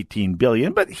figure, 18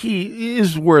 billion, but he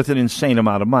is worth an insane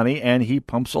amount of money, and he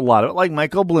pumps a lot of it, like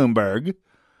Michael Bloomberg,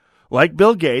 like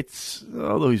Bill Gates,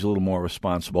 although he's a little more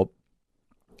responsible,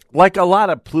 like a lot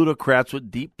of plutocrats with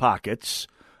deep pockets,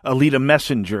 Alita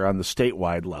Messenger on the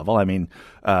statewide level. I mean,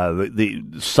 the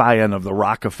scion of the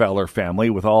Rockefeller family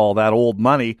with all that old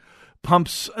money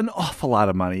pumps an awful lot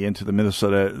of money into the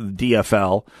Minnesota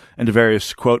DFL and to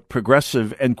various, quote,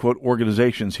 progressive, end quote,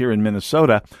 organizations here in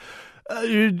Minnesota.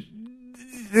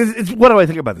 What do I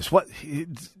think about this?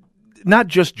 Not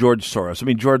just George Soros. I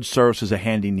mean, George Soros is a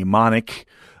handy mnemonic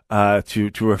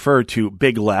to refer to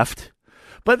Big Left,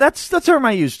 but that's the term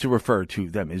I use to refer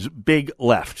to them is Big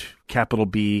Left, capital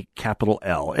B, capital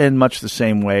L, in much the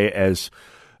same way as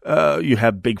you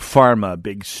have Big Pharma,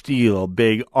 Big Steel,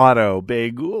 Big Auto,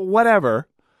 Big whatever.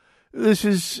 This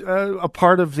is a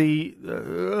part of the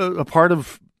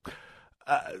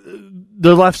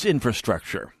left's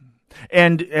infrastructure.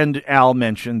 And Al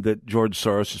mentioned that George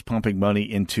Soros is pumping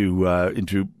money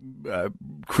into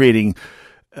creating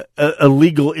a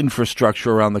legal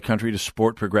infrastructure around the country to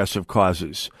support progressive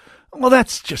causes. Well,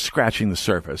 that's just scratching the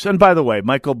surface. And by the way,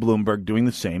 Michael Bloomberg doing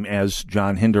the same, as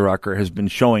John Hinderaker has been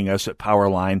showing us at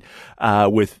Powerline,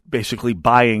 with basically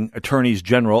buying attorneys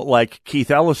general like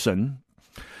Keith Ellison.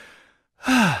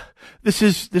 This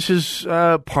is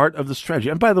part of the strategy.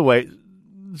 And by the way,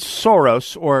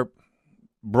 Soros, or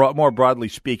more broadly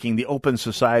speaking, the Open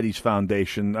Societies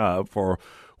Foundation, for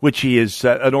which he is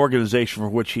an organization for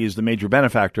which he is the major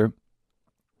benefactor,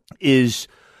 is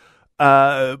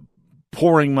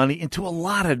pouring money into a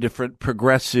lot of different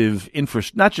progressive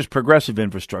not just progressive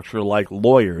infrastructure like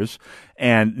lawyers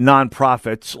and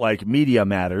nonprofits like Media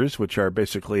Matters, which are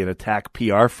basically an attack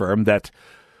PR firm that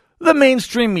the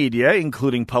mainstream media,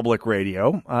 including public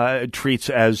radio, treats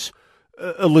as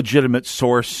a legitimate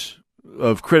source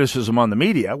of criticism on the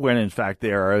media, when in fact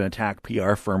they are an attack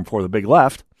PR firm for the big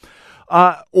left.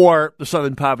 Or the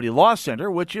Southern Poverty Law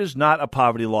Center, which is not a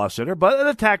poverty law center, but an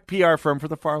attack PR firm for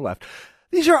the far left.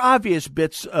 These are obvious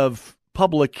bits of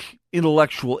public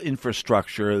intellectual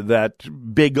infrastructure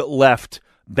that big left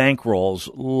bankrolls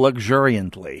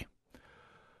luxuriantly.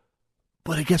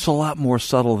 But it gets a lot more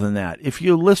subtle than that. If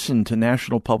you listen to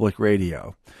National Public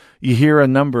Radio, you hear a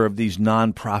number of these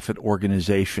nonprofit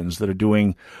organizations that are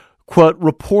doing, quote,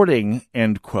 reporting,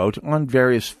 end quote, on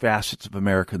various facets of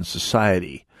American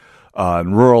society.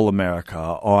 On rural America,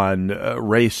 on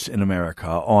race in America,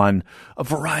 on a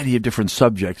variety of different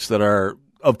subjects that are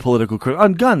of political,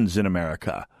 on guns in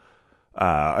America,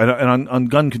 and on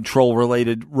gun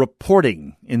control-related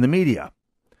reporting in the media.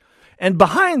 And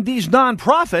behind these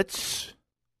nonprofits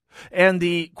and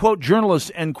the, quote,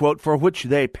 journalists, end quote, for which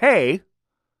they pay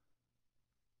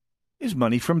is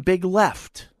money from big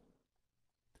left.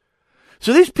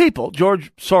 So these people,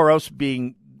 George Soros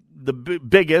being the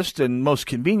biggest and most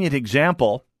convenient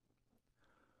example,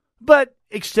 but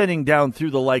extending down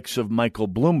through the likes of Michael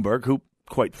Bloomberg, who,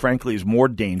 quite frankly, is more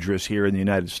dangerous here in the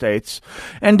United States,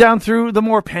 and down through the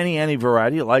more penny-ante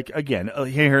variety, like, again,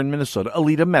 here in Minnesota,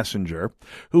 Alita Messenger,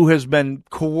 who has been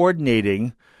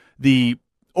coordinating the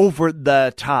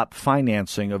over-the-top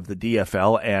financing of the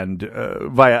DFL and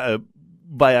via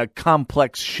a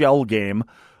complex shell game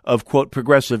of, quote,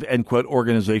 progressive, end quote,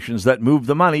 organizations that move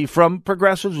the money from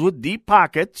progressives with deep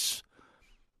pockets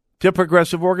to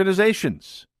progressive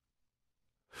organizations.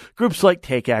 Groups like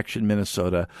Take Action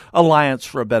Minnesota, Alliance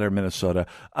for a Better Minnesota,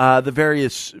 the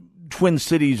various Twin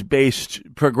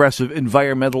Cities-based progressive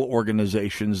environmental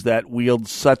organizations that wield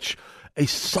such a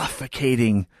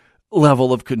suffocating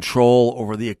level of control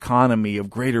over the economy of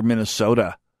greater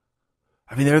Minnesota.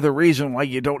 I mean, they're the reason why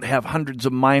you don't have hundreds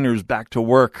of miners back to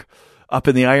work up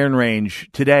in the Iron Range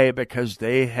today, because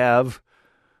they have,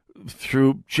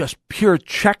 through just pure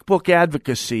checkbook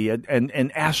advocacy and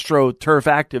astroturf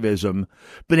activism,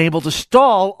 been able to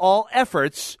stall all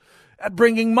efforts at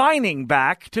bringing mining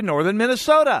back to northern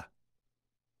Minnesota.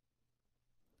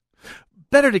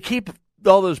 Better to keep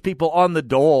all those people on the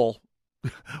dole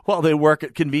while they work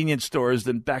at convenience stores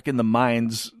than back in the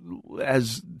mines,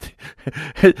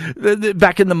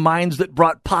 back in the mines that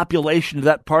brought population to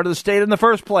that part of the state in the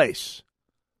first place,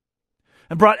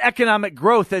 and brought economic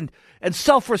growth and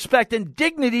self-respect and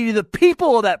dignity to the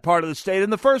people of that part of the state in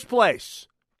the first place.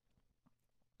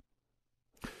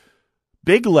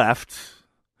 Big left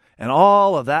and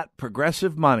all of that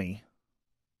progressive money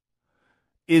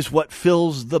is what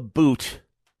fills the boot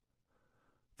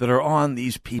that are on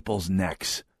these people's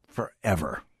necks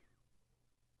forever.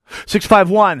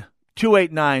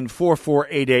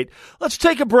 651-289-4488. Let's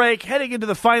take a break. Heading into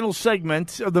the final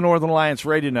segment of the Northern Alliance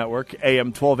Radio Network, AM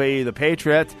 1280, The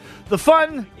Patriot. The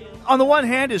fun, on the one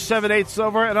hand, is 7/8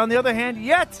 over, and on the other hand,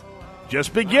 yet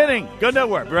just beginning. Go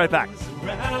nowhere. Be right back.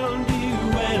 Around you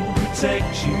and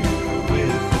protect you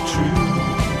with the truth.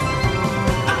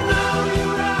 I know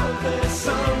you're out there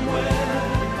somewhere.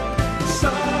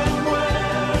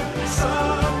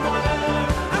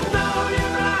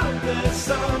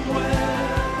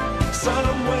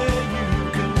 Somewhere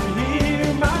you can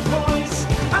hear my voice.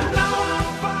 I know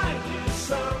I'll find you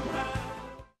somehow.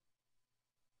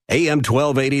 AM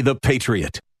 1280, The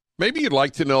Patriot. Maybe you'd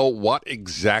like to know what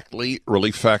exactly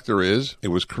Relief Factor is. It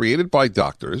was created by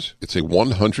doctors. It's a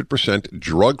 100%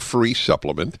 drug-free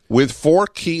supplement with 4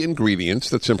 key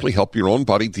ingredients that simply help your own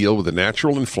body deal with the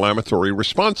natural inflammatory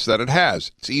response that it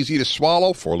has. It's easy to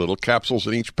swallow, 4 little capsules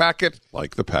in each packet,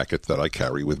 like the packet that I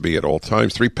carry with me at all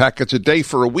times. 3 packets a day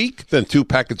for a week, then 2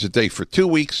 packets a day for 2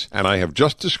 weeks, and I have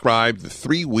just described the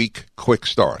 3-week quick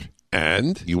start.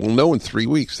 And you will know in 3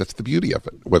 weeks. That's the beauty of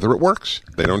it. Whether it works,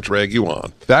 they don't drag you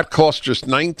on. That costs just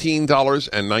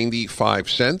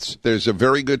 $19.95. There's a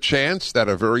very good chance that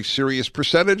a very serious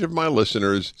percentage of my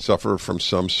listeners suffer from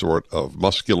some sort of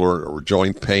muscular or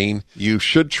joint pain. You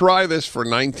should try this for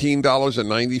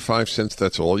 $19.95.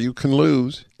 That's all you can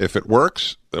lose. If it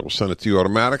works, they will send it to you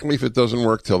automatically. If it doesn't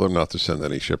work, tell them not to send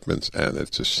any shipments. And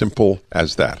it's as simple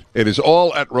as that. It is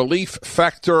all at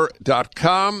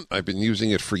ReliefFactor.com. I've been using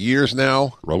it for years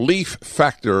now.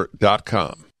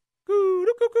 ReliefFactor.com.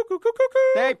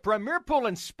 Hey, Premier Pool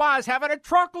and Spa is having a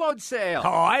truckload sale. Oh,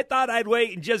 I thought I'd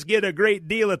wait and just get a great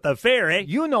deal at the fair, eh?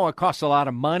 You know it costs a lot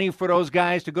of money for those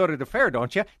guys to go to the fair,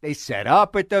 don't you? They set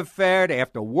up at the fair, they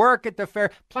have to work at the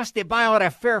fair, plus they buy all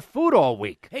that fair food all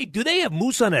week. Hey, do they have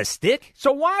moose on a stick?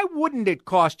 So why wouldn't it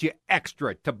cost you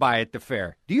extra to buy at the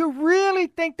fair? Do you really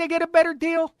think they get a better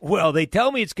deal? Well, they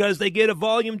tell me it's because they get a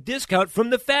volume discount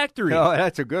from the factory. Oh,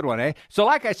 that's a good one, eh? So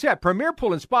like I said, Premier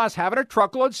Pool and Spa is having a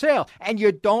truckload sale, and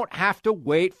you don't have to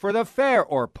wait for the fair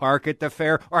or park at the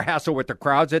fair or hassle with the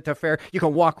crowds at the fair. You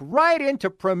can walk right into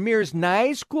Premier's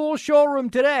nice, cool showroom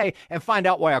today and find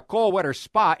out why a cold weather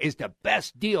spa is the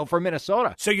best deal for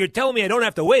Minnesota. So you're telling me I don't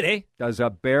have to wait, eh? Does a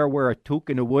bear wear a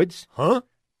toque in the woods? Huh?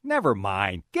 Never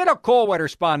mind. Get a cold weather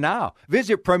spa now.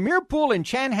 Visit Premier Pool in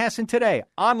Chanhassen today.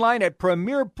 Online at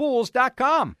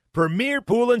premierpools.com. Premier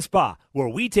Pool and Spa, where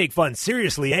we take fun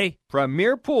seriously, eh?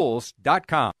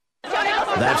 premierpools.com.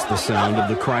 That's the sound of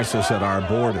the crisis at our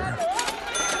border.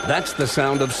 That's the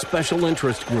sound of special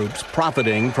interest groups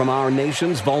profiting from our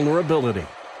nation's vulnerability.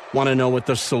 Want to know what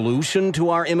the solution to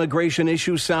our immigration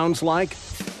issue sounds like?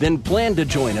 Then plan to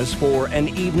join us for an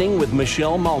evening with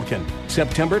Michelle Malkin,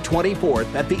 September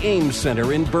 24th at the Ames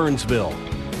Center in Burnsville.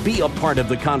 Be a part of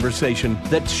the conversation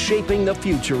that's shaping the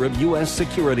future of U.S.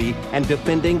 security and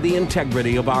defending the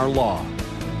integrity of our law.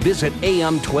 Visit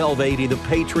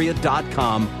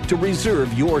am1280thepatriot.com to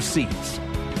reserve your seats.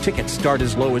 Tickets start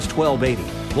as low as $12.80.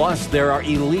 Plus, there are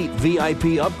elite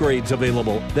VIP upgrades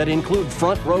available that include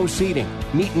front row seating,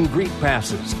 meet and greet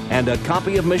passes, and a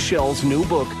copy of Michelle's new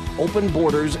book, Open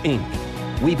Borders, Inc.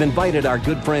 We've invited our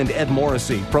good friend Ed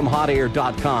Morrissey from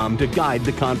hotair.com to guide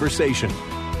the conversation.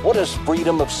 What does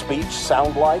freedom of speech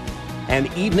sound like? An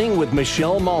evening with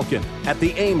Michelle Malkin at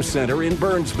the Ames Center in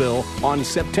Burnsville on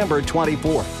September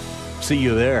 24th. See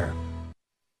you there.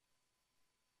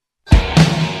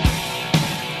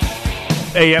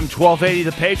 AM 1280,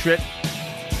 The Patriot.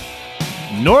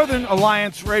 Northern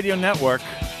Alliance Radio Network.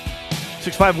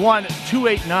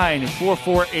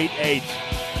 651-289-4488.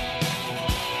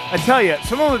 I tell you,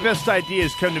 some of my best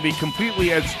ideas come to me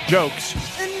completely as jokes.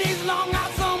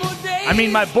 I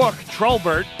mean, my book,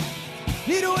 Trollbert,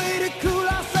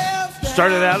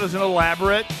 started out as an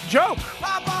elaborate joke.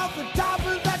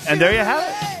 And there you have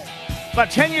it. About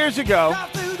 10 years ago,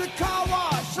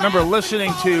 I remember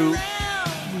listening to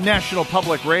National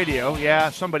Public Radio. Yeah,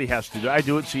 somebody has to do it. I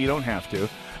do it so you don't have to. And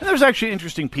there was actually an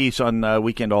interesting piece on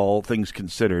Weekend All Things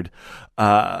Considered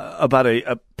about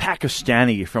a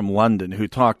Pakistani from London who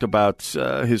talked about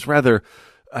his rather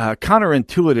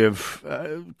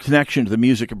counterintuitive connection to the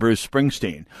music of Bruce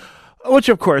Springsteen, which,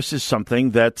 of course, is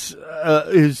something that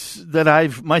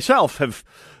I've myself have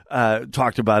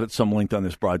talked about at some length on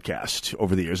this broadcast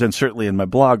over the years, and certainly in my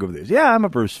blog over the years. Yeah, I'm a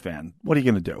Bruce fan. What are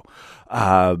you going to do?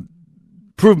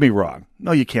 Prove me wrong.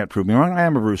 No, you can't prove me wrong. I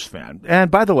am a Bruce fan. And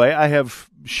by the way, I have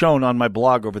shown on my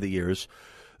blog over the years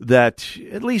that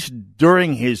at least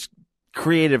during his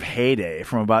creative heyday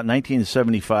from about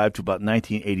 1975 to about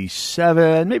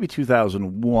 1987, maybe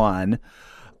 2001,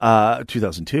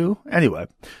 2002. Anyway,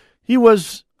 he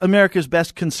was America's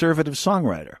best conservative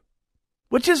songwriter,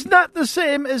 which is not the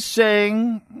same as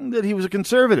saying that he was a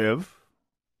conservative.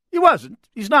 He wasn't.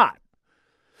 He's not.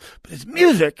 But his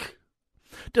music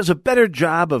does a better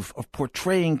job of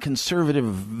portraying conservative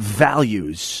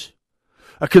values,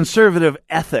 a conservative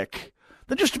ethic,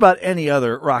 than just about any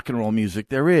other rock and roll music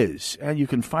there is. And you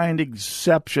can find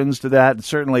exceptions to that. And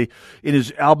certainly in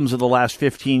his albums of the last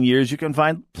 15 years, you can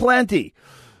find plenty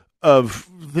of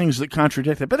things that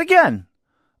contradict it. But again,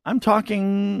 I'm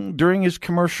talking during his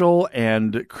commercial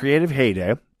and creative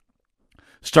heyday,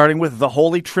 starting with The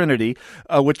Holy Trinity,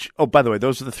 which, oh, by the way,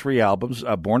 those are the three albums,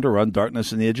 Born to Run,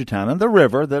 Darkness in the Edge of Town, and The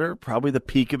River, that are probably the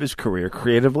peak of his career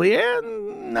creatively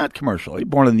and not commercially.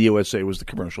 Born in the USA was the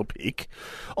commercial peak.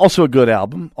 Also a good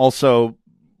album. Also,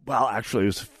 well, actually, it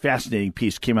was a fascinating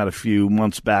piece, came out a few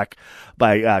months back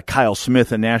by Kyle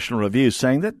Smith in National Review,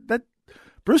 saying that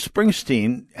Bruce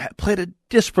Springsteen played a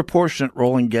disproportionate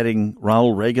role in getting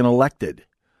Ronald Reagan elected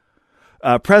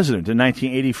president in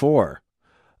 1984.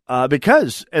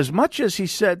 Because as much as he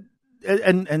said,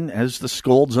 and as the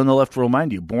scolds on the left will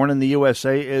remind you, Born in the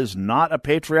USA is not a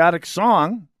patriotic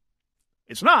song.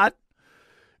 It's not.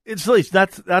 It's at least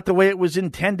that's not the way it was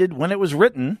intended when it was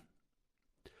written.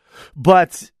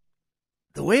 But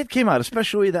the way it came out,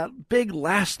 especially that big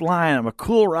last line, I'm a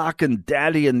cool rockin'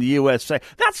 daddy in the USA,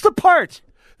 that's the part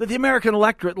that the American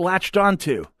electorate latched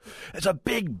onto. It's a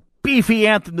big beefy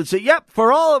anthem that say, yep,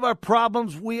 for all of our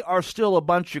problems, we are still a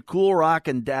bunch of cool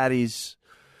rockin' daddies,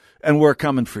 and we're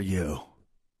coming for you.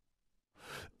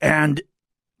 And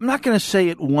I'm not going to say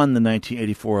it won the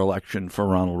 1984 election for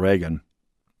Ronald Reagan,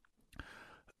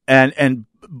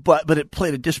 but it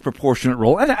played a disproportionate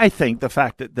role. And I think the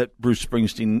fact that Bruce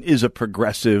Springsteen is a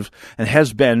progressive and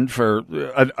has been for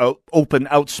an open,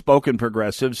 outspoken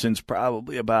progressive since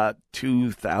probably about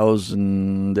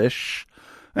 2000-ish,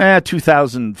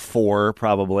 2004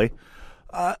 probably.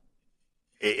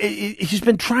 He's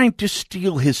been trying to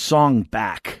steal his song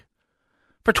back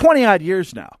for 20-odd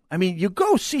years now. I mean, you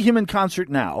go see him in concert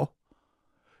now,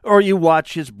 or you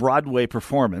watch his Broadway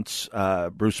performance,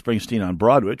 Bruce Springsteen on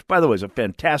Broadway, which, by the way, is a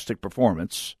fantastic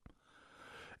performance,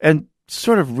 and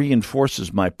sort of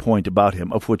reinforces my point about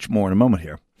him, of which more in a moment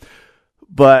here.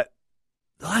 But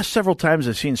the last several times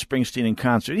I've seen Springsteen in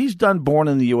concert, he's done Born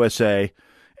in the USA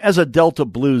as a Delta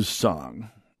blues song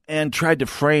and tried to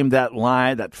frame that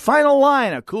line, that final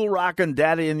line, a cool rockin'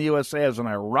 daddy in the USA, as an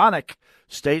ironic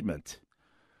statement.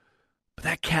 But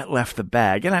that cat left the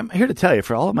bag. And I'm here to tell you,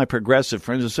 for all of my progressive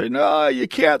friends who say, no, you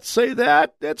can't say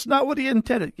that. That's not what he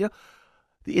intended. You know,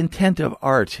 the intent of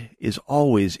art is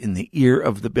always in the ear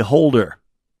of the beholder.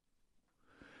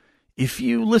 If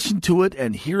you listen to it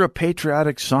and hear a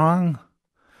patriotic song,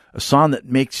 a song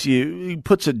that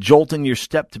puts a jolt in your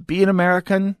step to be an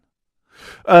American,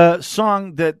 a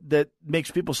song that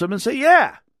makes people sit and say,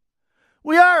 yeah,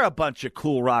 we are a bunch of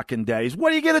cool rockin' daddies.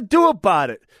 What are you going to do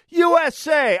about it?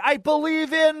 USA, I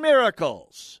believe in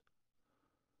miracles.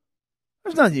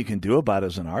 There's nothing you can do about it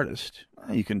as an artist.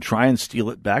 You can try and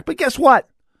steal it back, but guess what?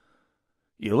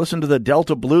 You listen to the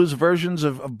Delta Blues versions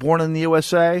of Born in the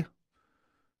USA,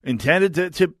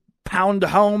 intended to pound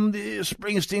home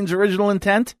Springsteen's original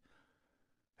intent.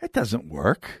 It doesn't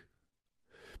work.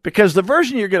 Because the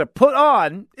version you're going to put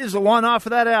on is the one off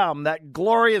of that album, that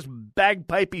glorious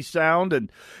bagpipey sound,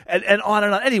 and on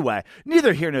and on. Anyway,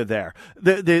 neither here nor there.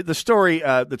 The story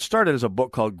that started as a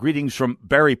book called Greetings from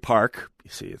Berry Park.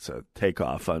 You see, it's a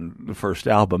takeoff on the first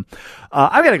album.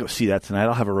 I've got to go see that tonight.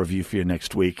 I'll have a review for you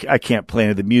next week. I can't play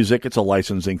any of the music. It's a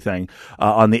licensing thing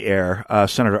on the air.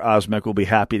 Senator Osmek will be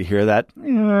happy to hear that.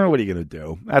 What are you going to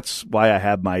do? That's why I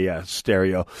have my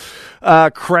stereo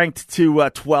cranked to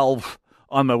 12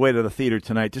 on my way to the theater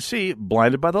tonight to see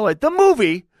Blinded by the Light, the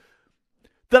movie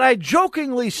that I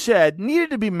jokingly said needed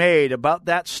to be made about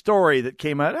that story that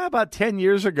came out about 10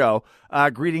 years ago,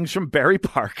 Greetings from Berry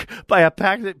Park, by a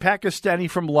Pakistani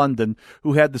from London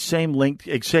who had the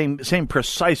same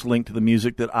precise link to the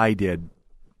music that I did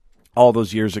all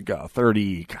those years ago,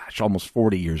 almost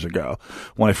 40 years ago,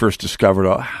 when I first discovered,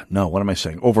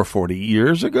 over 40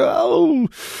 years ago?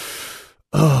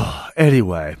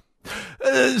 Anyway.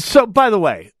 So, by the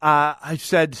way, I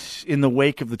said in the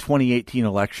wake of the 2018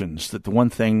 elections that the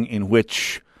one thing in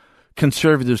which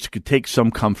conservatives could take some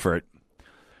comfort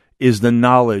is the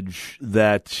knowledge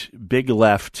that Big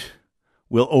Left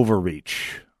will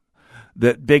overreach,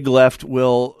 that Big Left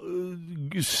will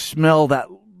smell that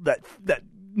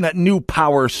new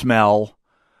power smell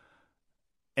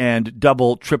and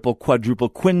double, triple, quadruple,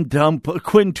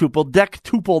 quintuple,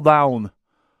 dectuple down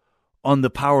on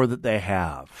the power that they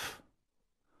have.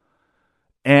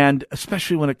 And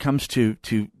especially when it comes to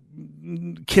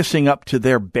kissing up to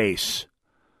their base,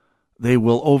 they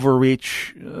will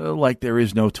overreach like there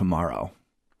is no tomorrow.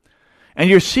 And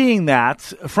you're seeing that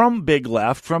from Big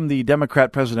Left, from the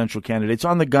Democrat presidential candidates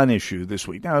on the gun issue this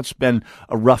week. Now, it's been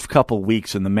a rough couple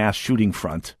weeks in the mass shooting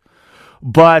front.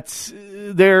 But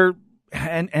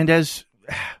as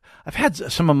I've had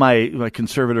some of my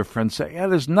conservative friends say,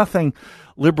 there's nothing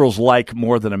liberals like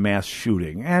more than a mass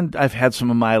shooting. And I've had some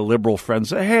of my liberal friends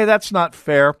say, hey, that's not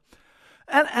fair.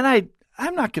 And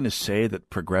I'm not going to say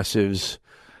that progressives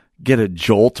get a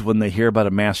jolt when they hear about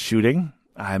a mass shooting.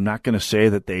 I'm not going to say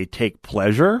that they take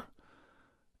pleasure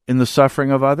in the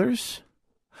suffering of others.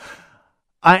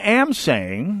 I am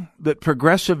saying that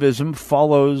progressivism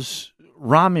follows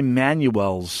Rahm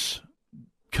Emanuel's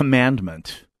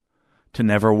commandment to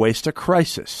never waste a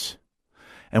crisis.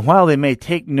 And while they may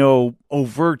take no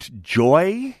overt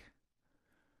joy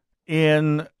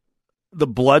in the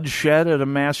bloodshed at a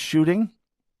mass shooting,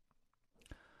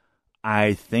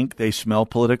 I think they smell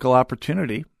political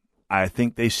opportunity. I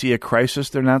think they see a crisis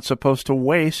they're not supposed to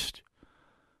waste.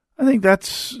 I think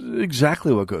that's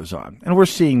exactly what goes on. And we're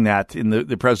seeing that in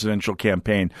the presidential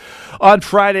campaign. On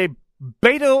Friday,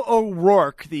 Beto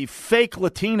O'Rourke, the fake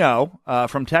Latino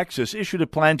from Texas, issued a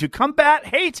plan to combat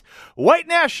hate, white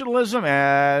nationalism,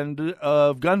 and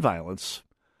of gun violence.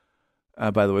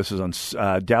 By the way, this is on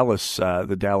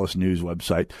the Dallas News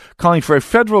website, calling for a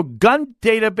federal gun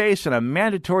database and a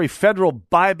mandatory federal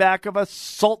buyback of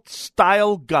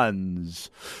assault-style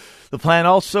guns. The plan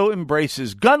also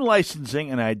embraces gun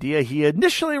licensing, an idea he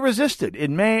initially resisted.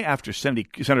 In May, after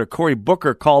Senator Cory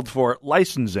Booker called for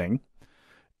licensing,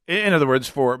 in other words,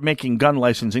 for making gun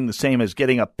licensing the same as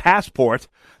getting a passport,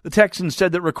 the Texan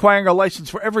said that requiring a license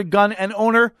for every gun and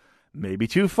owner may be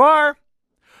too far.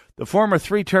 The former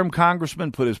three-term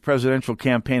congressman put his presidential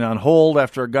campaign on hold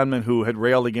after a gunman who had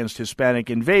railed against Hispanic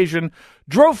invasion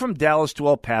drove from Dallas to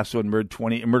El Paso and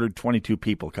murdered 22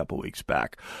 people a couple weeks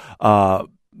back.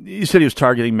 He said he was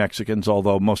targeting Mexicans,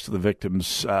 although most of the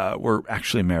victims were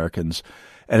actually Americans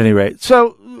at any rate.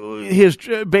 So here's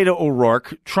Beto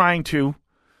O'Rourke trying to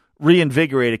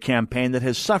reinvigorate a campaign that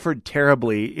has suffered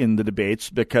terribly in the debates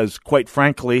because, quite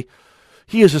frankly,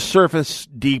 he is a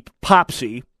surface-deep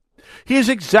popsy. He is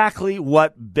exactly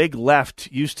what Big Left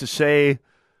used to say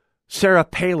Sarah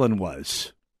Palin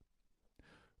was.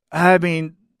 I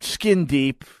mean, skin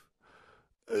deep,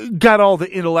 got all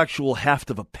the intellectual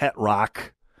heft of a pet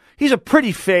rock. He's a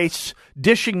pretty face,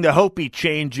 dishing the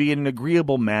Hopi-changey in an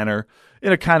agreeable manner,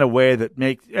 in a kind of way that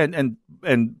makes and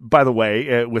by the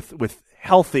way, with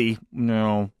healthy,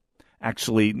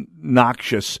 actually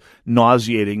noxious,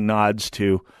 nauseating nods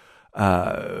to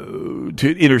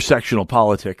intersectional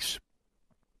politics.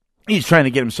 He's trying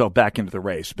to get himself back into the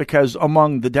race because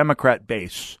among the Democrat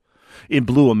base in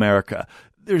blue America,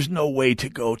 there's no way to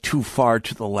go too far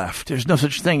to the left. There's no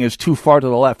such thing as too far to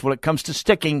the left when it comes to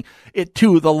sticking it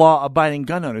to the law-abiding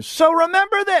gun owners. So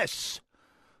remember this.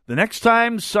 The next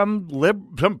time some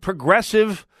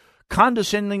progressive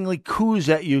condescendingly coos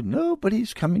at you,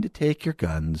 nobody's coming to take your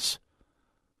guns.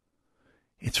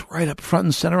 It's right up front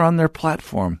and center on their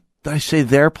platform. Did I say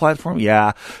their platform?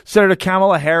 Yeah. Senator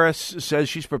Kamala Harris says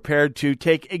she's prepared to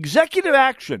take executive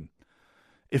action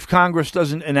if Congress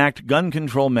doesn't enact gun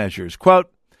control measures.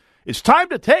 Quote, "It's time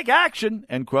to take action,"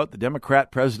 end quote, the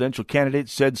Democrat presidential candidate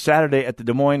said Saturday at the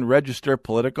Des Moines Register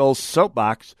political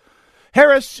soapbox.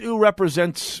 Harris, who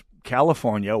represents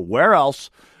California, where else,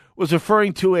 was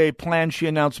referring to a plan she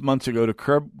announced months ago to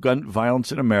curb gun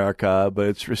violence in America, but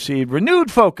it's received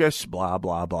renewed focus, blah,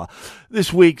 blah, blah.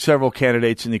 This week, several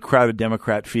candidates in the crowded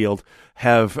Democrat field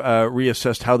have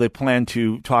reassessed how they plan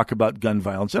to talk about gun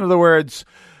violence. In other words,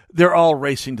 they're all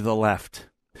racing to the left.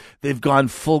 They've gone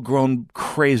full-grown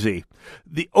crazy.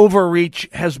 The overreach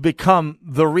has become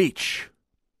the reach.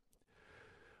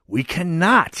 We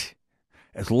cannot,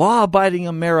 as law-abiding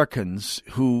Americans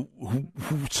who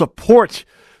support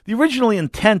the original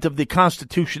intent of the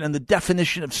Constitution and the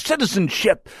definition of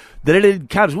citizenship that it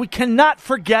encounters, we cannot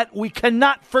forget, we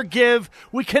cannot forgive,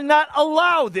 we cannot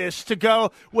allow this to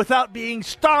go without being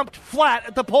stomped flat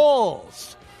at the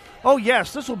polls. Oh,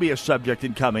 yes, this will be a subject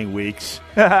in coming weeks.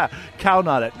 Count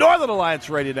on it. Northern Alliance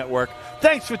Radio Network,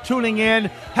 thanks for tuning in.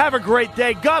 Have a great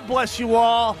day. God bless you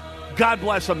all. God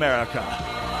bless America.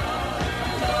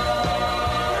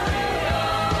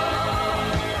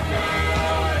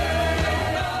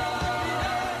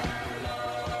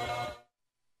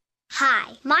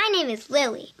 Hi, my name is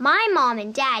Lily. My mom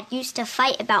and dad used to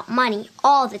fight about money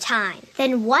all the time.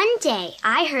 Then one day,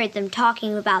 I heard them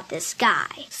talking about this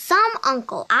guy, some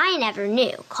uncle I never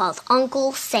knew, called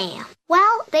Uncle Sam.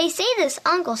 Well, they say this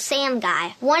Uncle Sam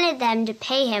guy wanted them to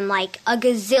pay him like $1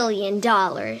 gazillion,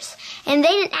 and they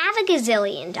didn't have $1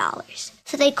 gazillion.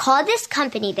 So they called this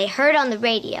company they heard on the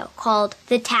radio called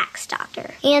the Tax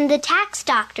Doctor. And the Tax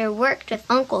Doctor worked with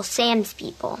Uncle Sam's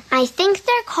people. I think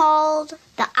they're called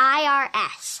the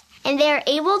IRS. And they were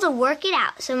able to work it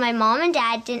out so my mom and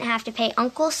dad didn't have to pay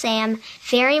Uncle Sam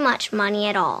very much money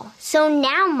at all. So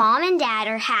now mom and dad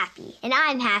are happy, and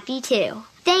I'm happy too.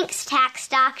 Thanks, Tax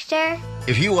Doctor.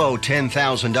 If you owe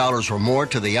 $10,000 or more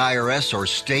to the IRS or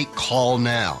state, call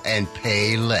now and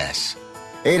pay less.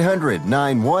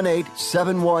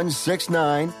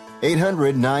 800-918-7169.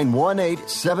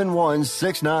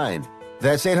 800-918-7169.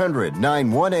 That's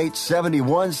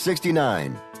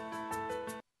 800-918-7169.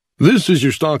 This is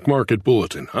your Stock Market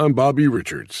Bulletin. I'm Bobby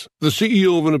Richards. The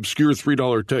CEO of an obscure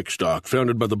 $3 tech stock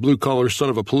founded by the blue-collar son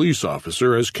of a police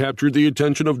officer has captured the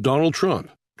attention of Donald Trump.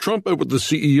 Trump met with the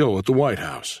CEO at the White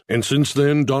House, and since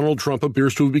then, Donald Trump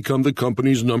appears to have become the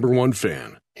company's #1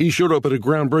 fan. He showed up at a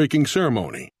groundbreaking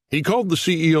ceremony. He called the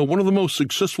CEO one of the most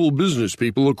successful business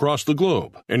people across the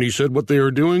globe, and he said what they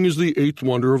are doing is the eighth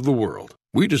wonder of the world.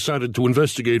 We decided to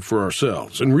investigate for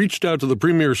ourselves and reached out to the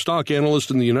premier stock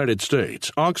analyst in the United States,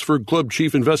 Oxford Club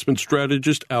chief investment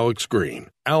strategist Alex Green.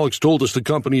 Alex told us the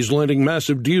company is landing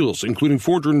massive deals, including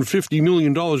 $450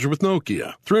 million with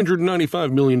Nokia,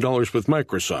 $395 million with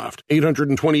Microsoft,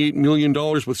 $828 million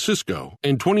with Cisco,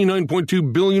 and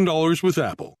 $29.2 billion with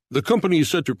Apple. The company is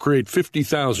set to create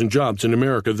 50,000 jobs in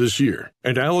America this year,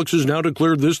 and Alex has now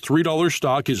declared this $3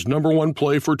 stock his number one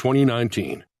play for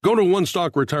 2019. Go to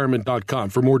OneStockRetirement.com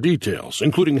for more details,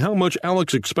 including how much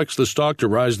Alex expects the stock to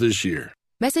rise this year.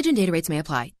 Message and data rates may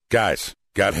apply. Guys,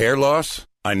 got hair loss?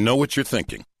 I know what you're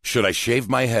thinking. Should I shave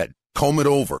my head? Comb it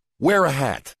over? Wear a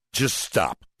hat? Just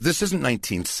stop. This isn't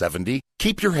 1970.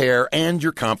 Keep your hair and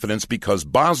your confidence because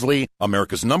Bosley,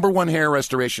 America's #1 hair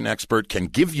restoration expert, can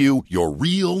give you your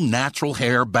real natural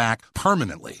hair back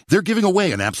permanently. They're giving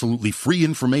away an absolutely free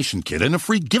information kit and a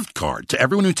free gift card to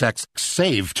everyone who texts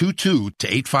SAVE22 to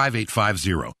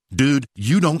 85850. Dude,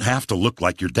 you don't have to look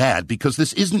like your dad because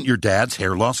this isn't your dad's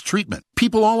hair loss treatment.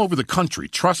 People all over the country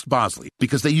trust Bosley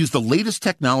because they use the latest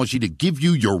technology to give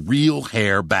you your real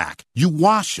hair back. You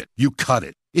wash it, you cut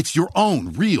it. It's your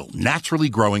own real, naturally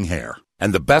growing hair.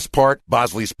 And the best part,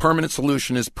 Bosley's permanent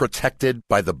solution is protected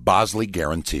by the Bosley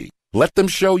Guarantee. Let them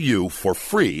show you for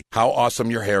free how awesome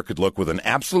your hair could look with an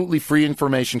absolutely free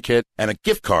information kit and a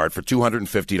gift card for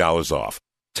 $250 off.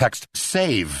 Text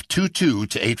SAVE22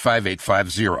 to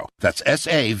 85850. That's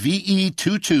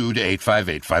SAVE22 to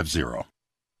 85850.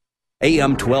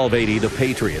 AM 1280, The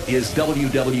Patriot, is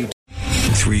WW.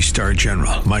 3-star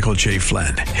General Michael J.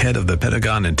 Flynn, head of the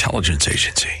Pentagon Intelligence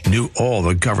Agency, knew all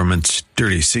the government's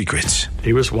dirty secrets.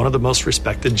 He was one of the most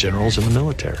respected generals in the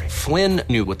military. Flynn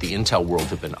knew what the intel world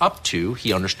had been up to.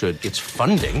 He understood its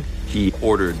funding. He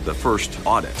ordered the first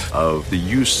audit of the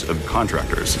use of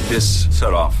contractors. This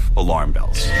set off alarm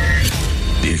bells.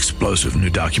 The explosive new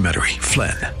documentary,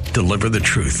 Flynn, Deliver the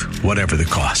Truth, Whatever the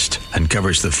Cost,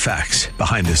 uncovers the facts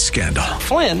behind this scandal.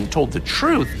 Flynn told the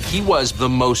truth. He was the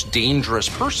most dangerous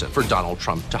person for Donald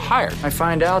Trump to hire. I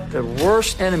find out the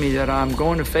worst enemy that I'm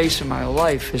going to face in my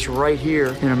life is right here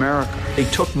in America. They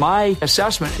took my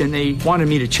assessment and they wanted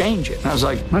me to change it. And I was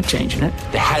like, I'm not changing it.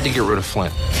 They had to get rid of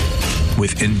Flynn.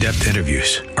 With in-depth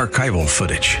interviews, archival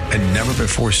footage, and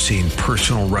never-before-seen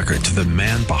personal records of the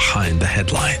man behind the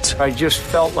headlines. I just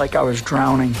felt like I was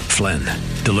drowning. Flynn,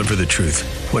 Deliver the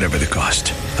Truth, Whatever the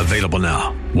Cost. Available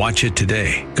now. Watch it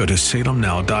today. Go to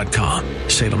salemnow.com.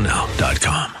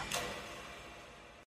 salemnow.com.